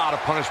a lot of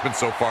punishment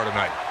so far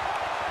tonight.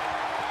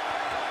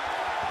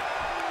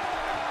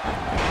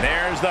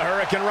 There's the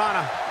Hurricane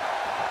Rana.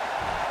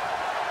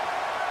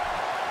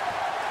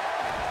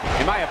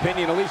 In my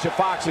opinion, Alicia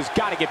Fox has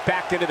got to get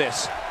back into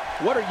this.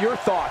 What are your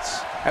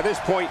thoughts? At this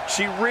point,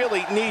 she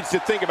really needs to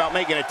think about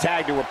making a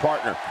tag to her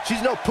partner.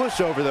 She's no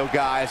pushover, though,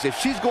 guys. If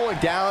she's going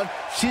down,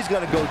 she's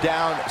going to go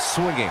down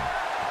swinging.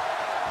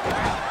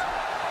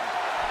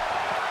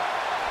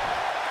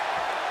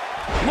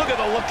 Look at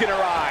the look in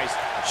her eyes.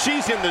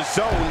 She's in the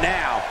zone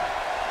now.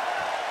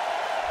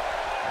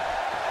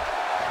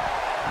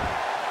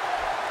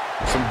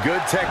 Some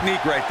good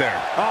technique right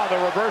there. Oh, the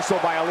reversal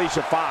by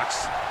Alicia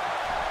Fox.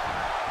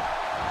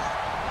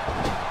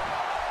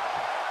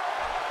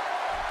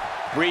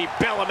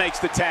 RevELLEution makes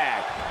the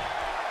tag.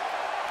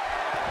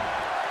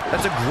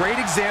 That's a great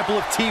example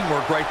of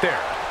teamwork right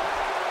there.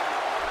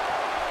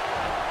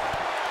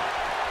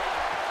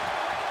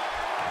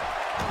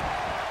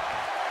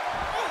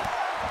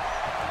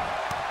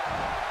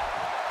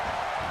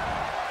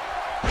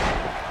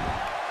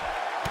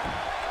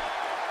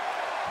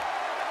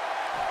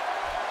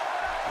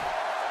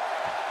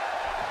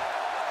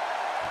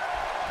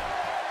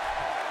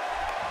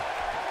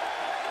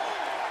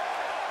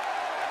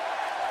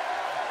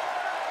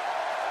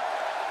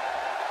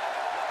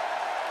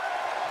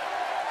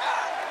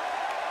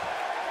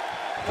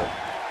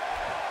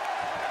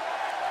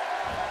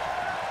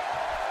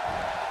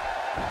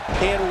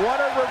 And what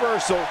a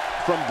reversal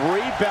from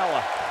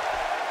RevELLEution.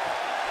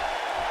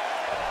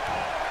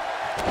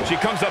 She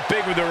comes up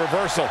big with the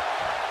reversal.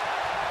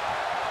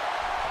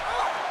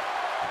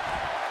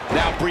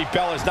 Now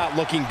RevELLEution's not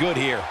looking good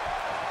here.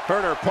 Her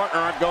and her partner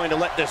aren't going to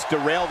let this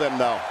derail them,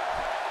 though.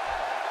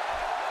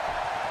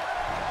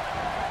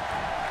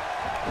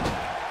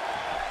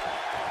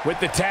 With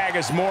the tag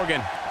is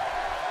Morgan.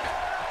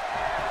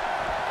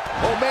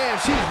 Oh, man,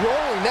 she's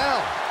rolling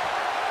now.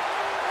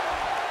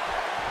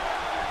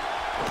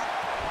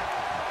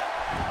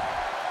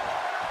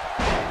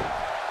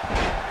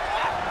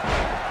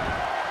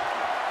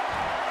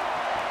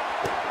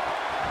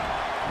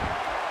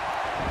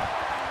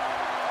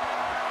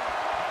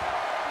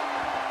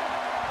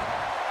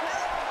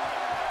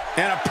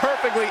 And a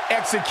perfectly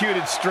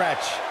executed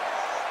stretch.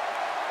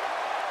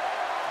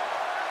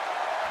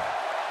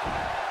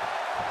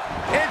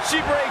 And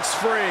she breaks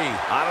free.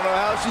 I don't know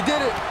how she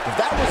did it, but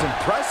that was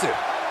impressive.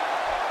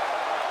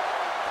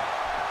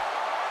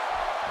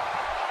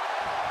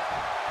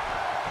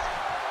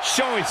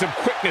 Showing some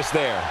quickness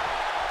there.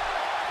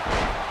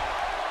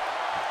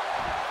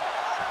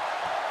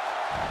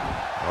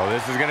 Oh,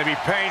 this is going to be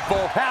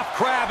painful. Half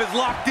crab is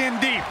locked in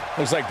deep.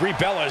 Looks like Brie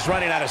Bella is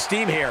running out of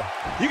steam here.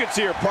 You can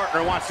see her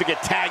partner wants to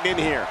get tagged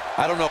in here.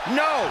 I don't know.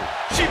 No!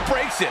 She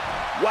breaks it.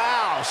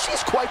 Wow,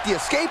 she's quite the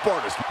escape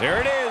artist. There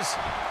it is.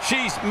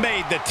 She's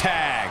made the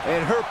tag.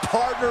 And her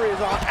partner is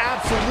on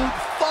absolute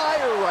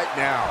fire right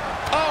now.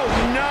 Oh,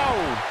 no!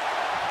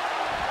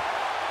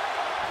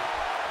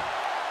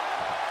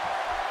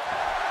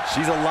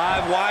 She's a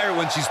live wire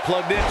when she's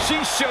plugged in. She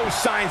shows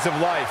signs of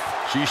life.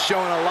 She's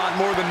showing a lot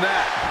more than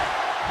that.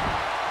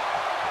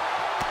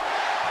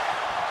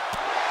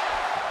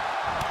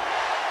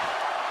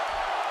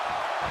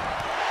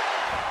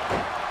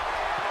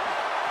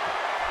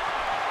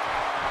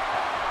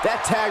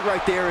 That tag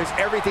right there is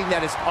everything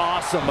that is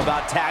awesome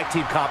about tag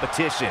team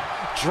competition.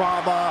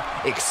 Drama,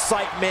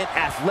 excitement,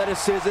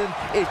 athleticism.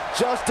 It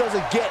just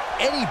doesn't get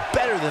any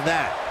better than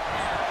that.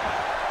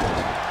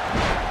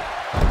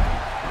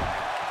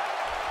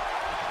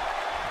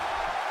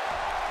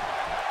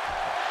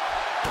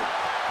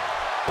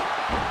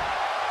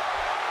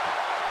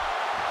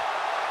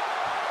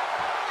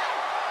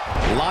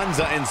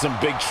 Lanza in some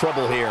big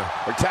trouble here.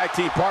 Her tag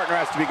team partner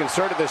has to be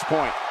concerned at this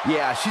point.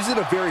 Yeah, she's in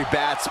a very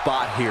bad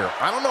spot here.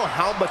 I don't know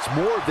how much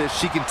more of this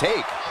she can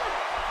take.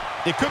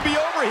 It could be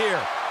over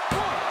here.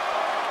 1,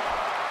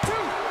 2,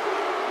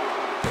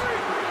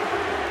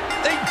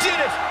 3. They did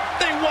it!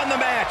 They won the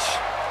match!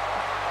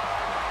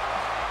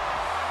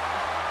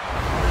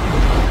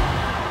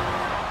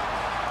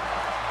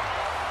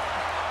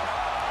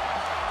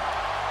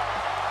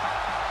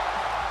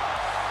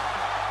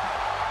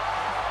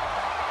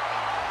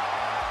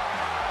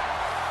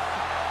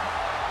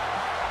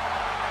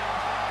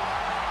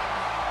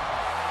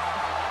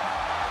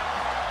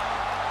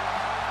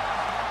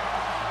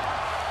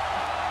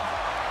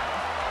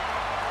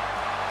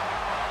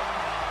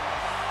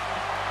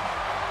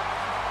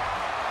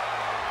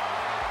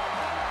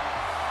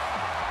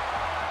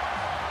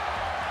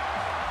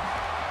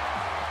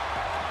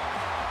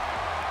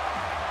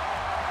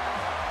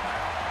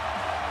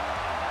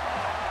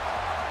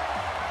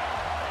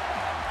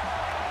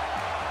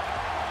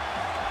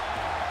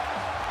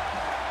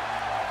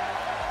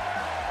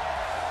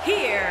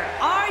 Here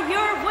are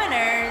your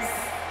winners,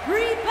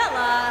 Brie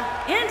Bella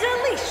and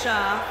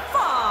Alicia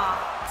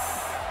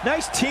Fox.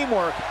 Nice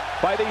teamwork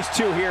by these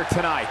two here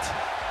tonight.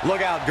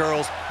 Look out,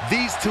 girls.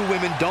 These two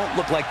women don't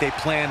look like they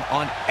plan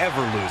on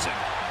ever losing.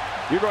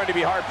 You're going to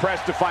be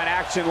hard-pressed to find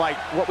action like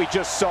what we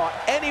just saw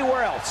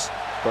anywhere else,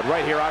 but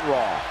right here on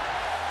Raw.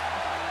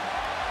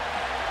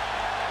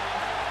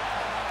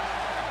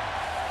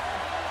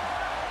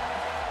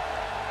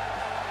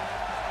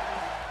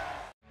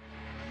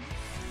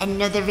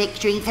 Another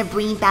victory for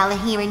Brie Bella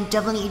here in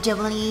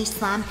WWE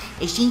Slam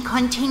as she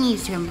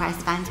continues to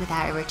impress fans with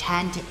her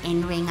return to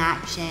in-ring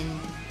action.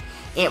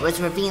 It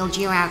was revealed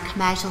during our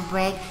commercial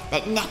break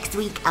that next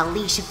week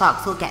Alicia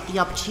Fox will get the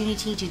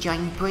opportunity to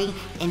join Brie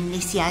in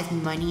this year's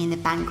Money in the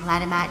Bank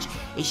ladder match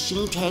as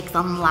she takes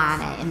on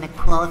Lana in the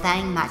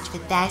qualifying match for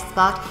their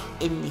spot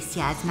in this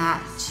year's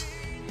match.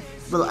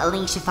 Will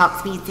Alicia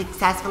Fox be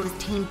successful as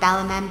Team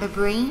Bella member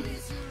Brie?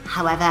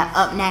 However,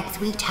 up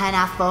next we turn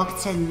our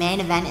focus to the main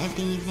event of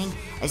the evening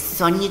as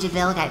Sonya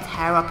Deville gets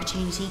her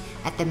opportunity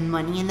at the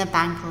Money in the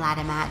Bank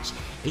ladder match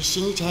as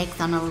she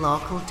takes on a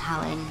local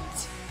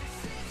talent.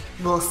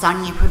 Will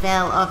Sonya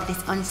prevail over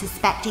this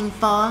unsuspecting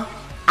foe?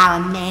 Our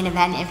main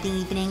event of the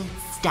evening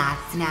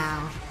starts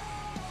now.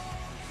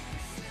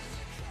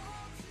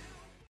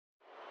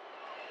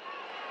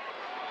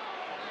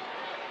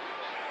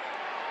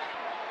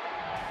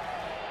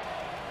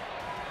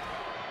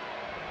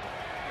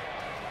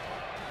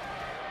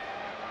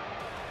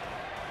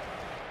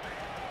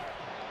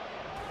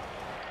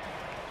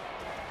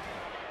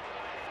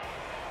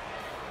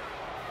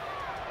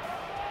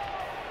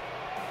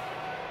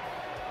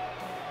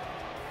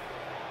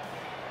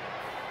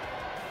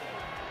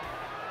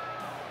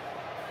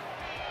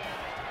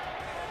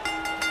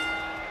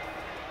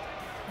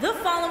 The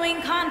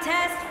following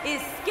contest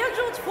is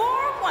scheduled for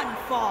one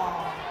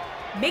fall.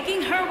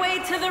 Making her way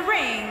to the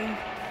ring,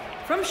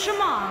 from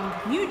Chemung,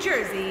 New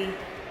Jersey,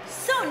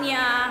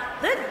 Sonya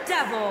the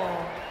Devil.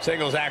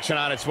 Singles action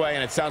on its way,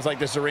 and it sounds like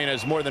this arena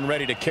is more than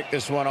ready to kick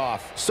this one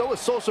off. So is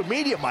social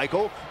media,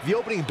 Michael. The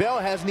opening bell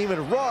hasn't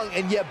even rung,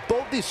 and yet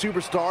both these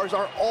superstars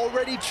are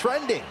already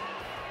trending.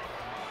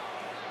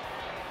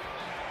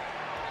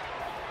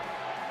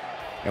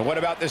 And what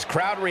about this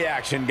crowd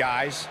reaction,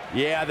 guys?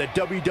 Yeah, the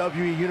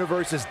WWE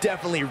Universe is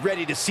definitely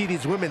ready to see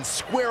these women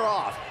square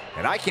off,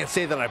 and I can't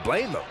say that I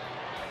blame them.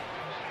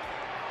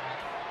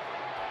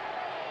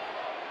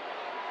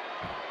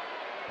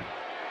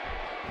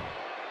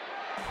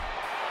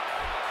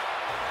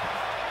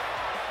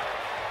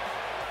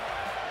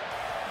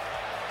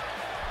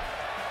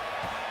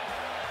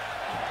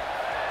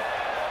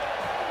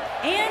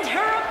 And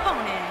her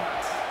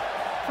opponent,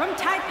 from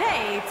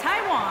Taipei,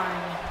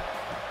 Taiwan,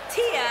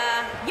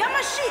 Tia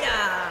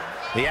Yamashita.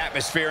 The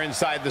atmosphere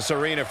inside this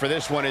arena for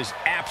this one is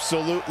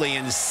absolutely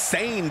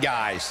insane,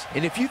 guys.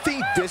 And if you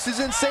think this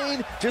is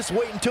insane, just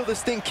wait until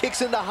this thing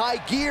kicks into high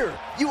gear.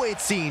 You ain't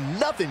seen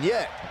nothing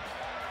yet.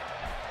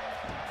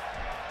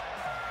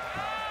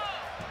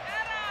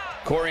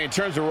 Corey, in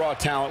terms of raw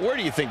talent, where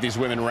do you think these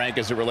women rank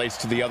as it relates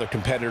to the other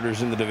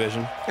competitors in the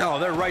division? Oh,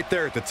 they're right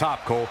there at the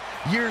top, Cole.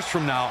 Years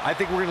from now, I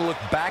think we're going to look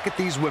back at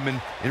these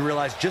women and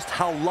realize just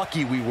how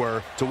lucky we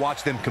were to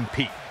watch them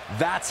compete.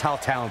 That's how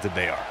talented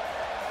they are.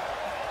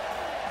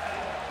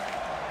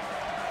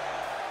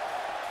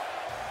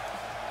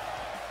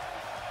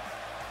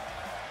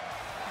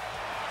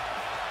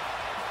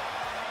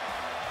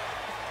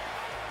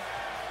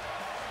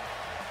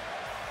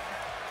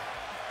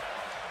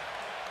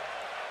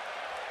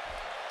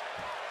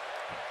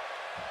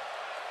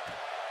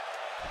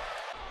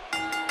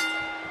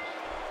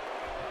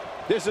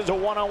 This is a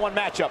one-on-one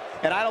matchup,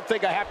 and I don't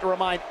think I have to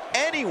remind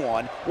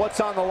anyone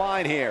what's on the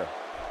line here.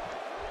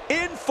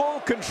 In full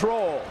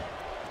control.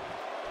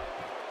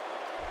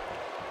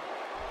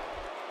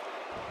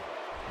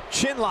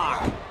 Chin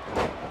lock.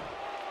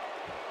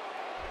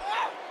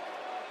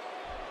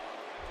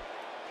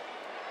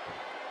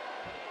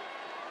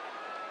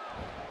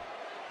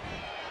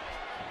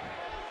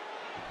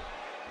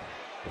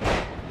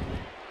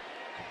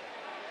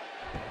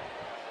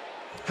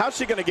 How's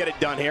she going to get it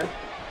done here?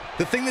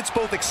 The thing that's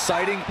both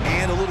exciting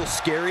and a little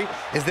scary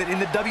is that in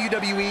the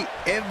WWE,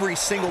 every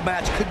single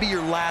match could be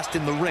your last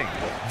in the ring.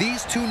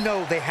 These two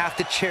know they have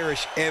to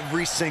cherish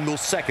every single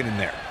second in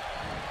there.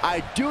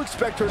 I do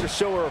expect her to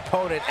show her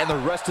opponent and the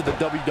rest of the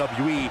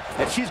WWE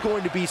that she's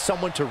going to be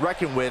someone to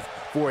reckon with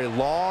for a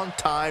long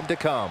time to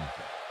come.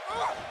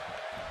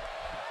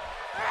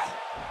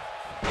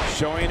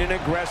 Showing an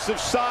aggressive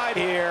side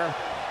here.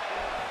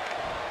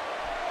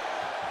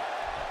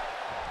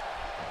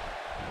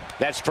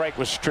 That strike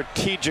was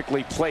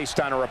strategically placed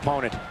on her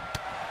opponent.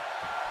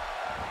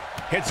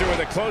 Hits her with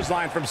a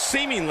clothesline from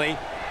seemingly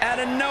out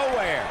of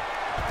nowhere.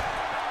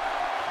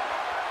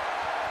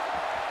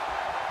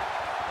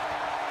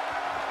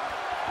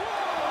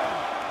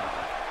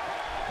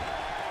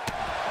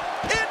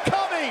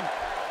 Incoming!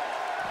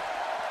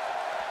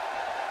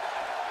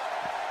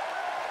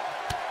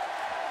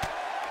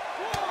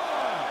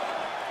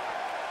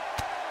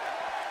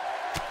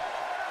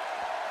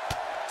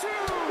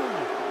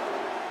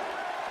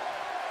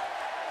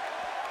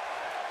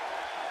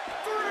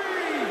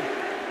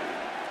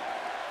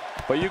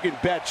 But you can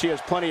bet she has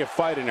plenty of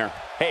fight in her.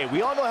 Hey,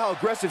 we all know how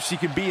aggressive she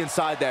can be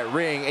inside that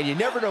ring, and you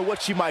never know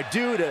what she might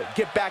do to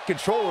get back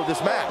control of this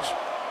match.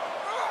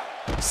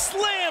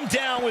 Slam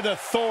down with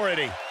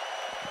authority.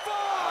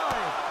 5.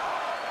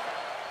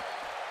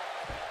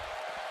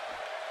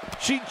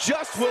 She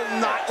just will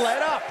not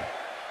let up.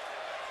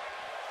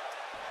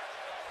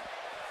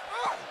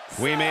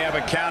 We may have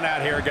a count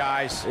out here,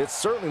 guys. It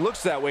certainly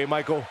looks that way,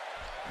 Michael.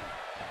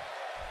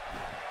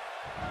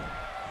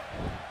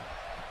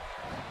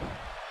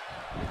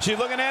 She's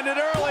looking to end it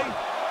early.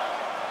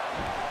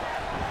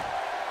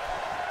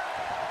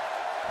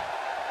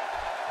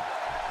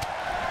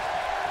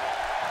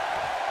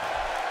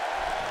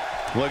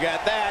 Look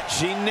at that.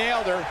 She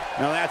nailed her.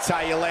 Now that's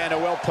how you land a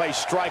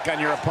well-placed strike on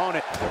your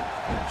opponent.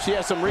 She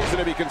has some reason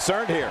to be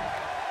concerned here.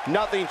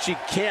 Nothing she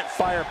can't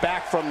fire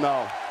back from,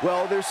 though.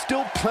 Well, there's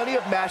still plenty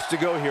of match to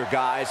go here,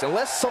 guys.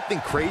 Unless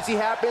something crazy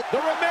happens. The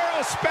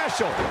Romero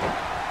special.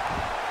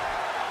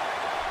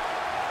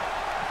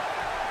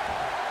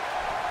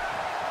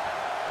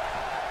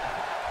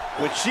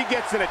 When she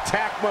gets in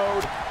attack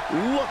mode,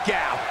 look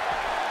out.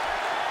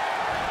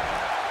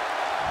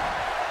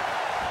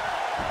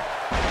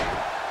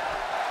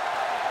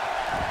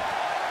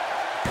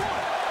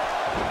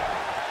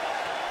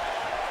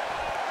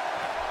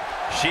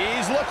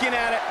 She's looking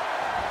at it.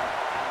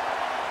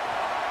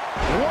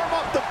 Warm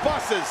up the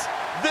buses.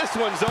 This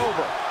one's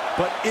over.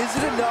 But is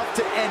it enough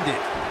to end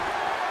it?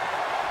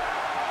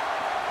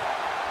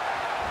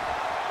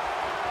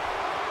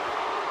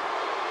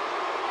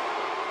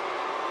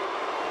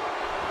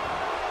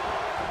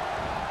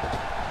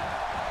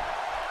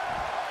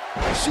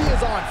 She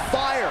is on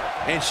fire.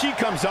 And she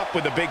comes up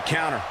with a big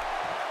counter.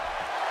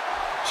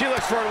 She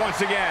looks for it once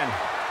again.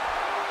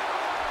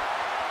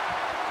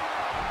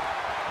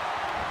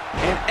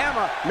 And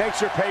Emma makes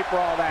her pay for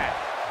all that.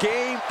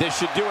 Game. This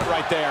should do it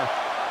right there.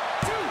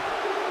 2,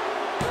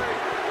 3.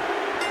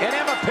 And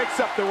Emma picks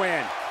up the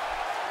win.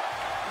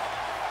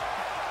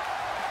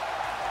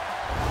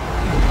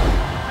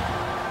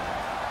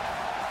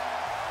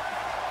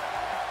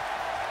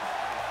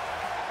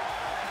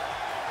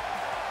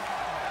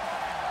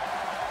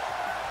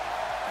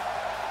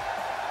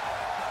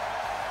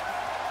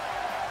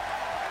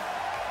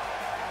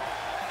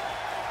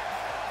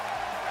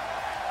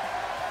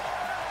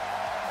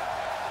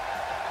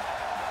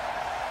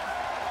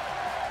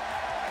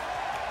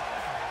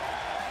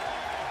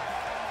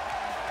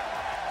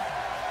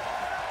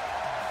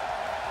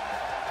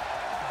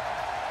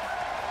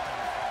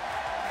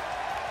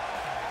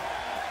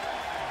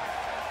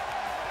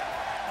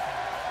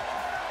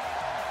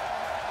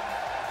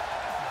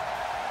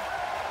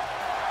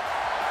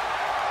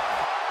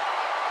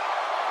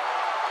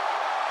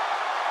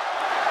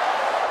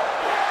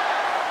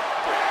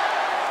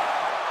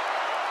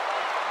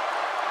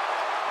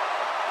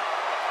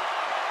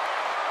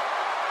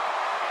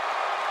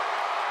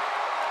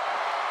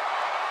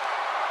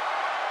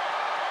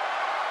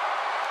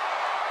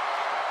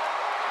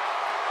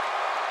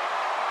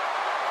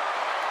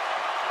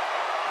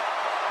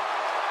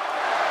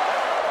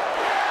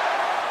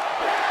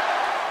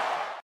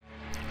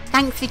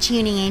 Thanks for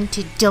tuning in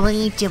to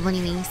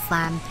WWE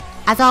Slam.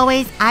 As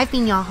always, I've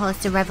been your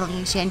host of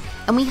RevELLEution,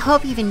 and we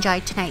hope you've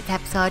enjoyed tonight's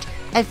episode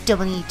of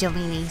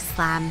WWE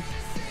Slam.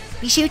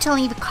 Be sure to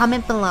leave a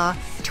comment below,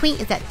 tweet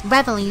us at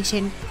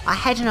RevELLEution, or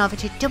head on over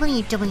to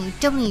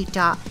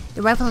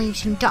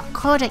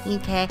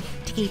www.therevolution.co.uk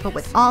to keep up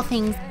with all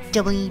things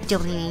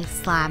WWE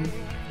Slam.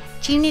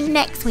 Tune in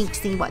next week to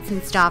see what's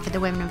in store for the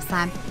Women of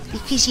Slam,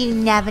 because you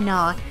never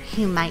know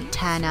who might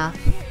turn up.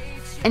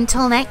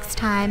 Until next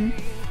time.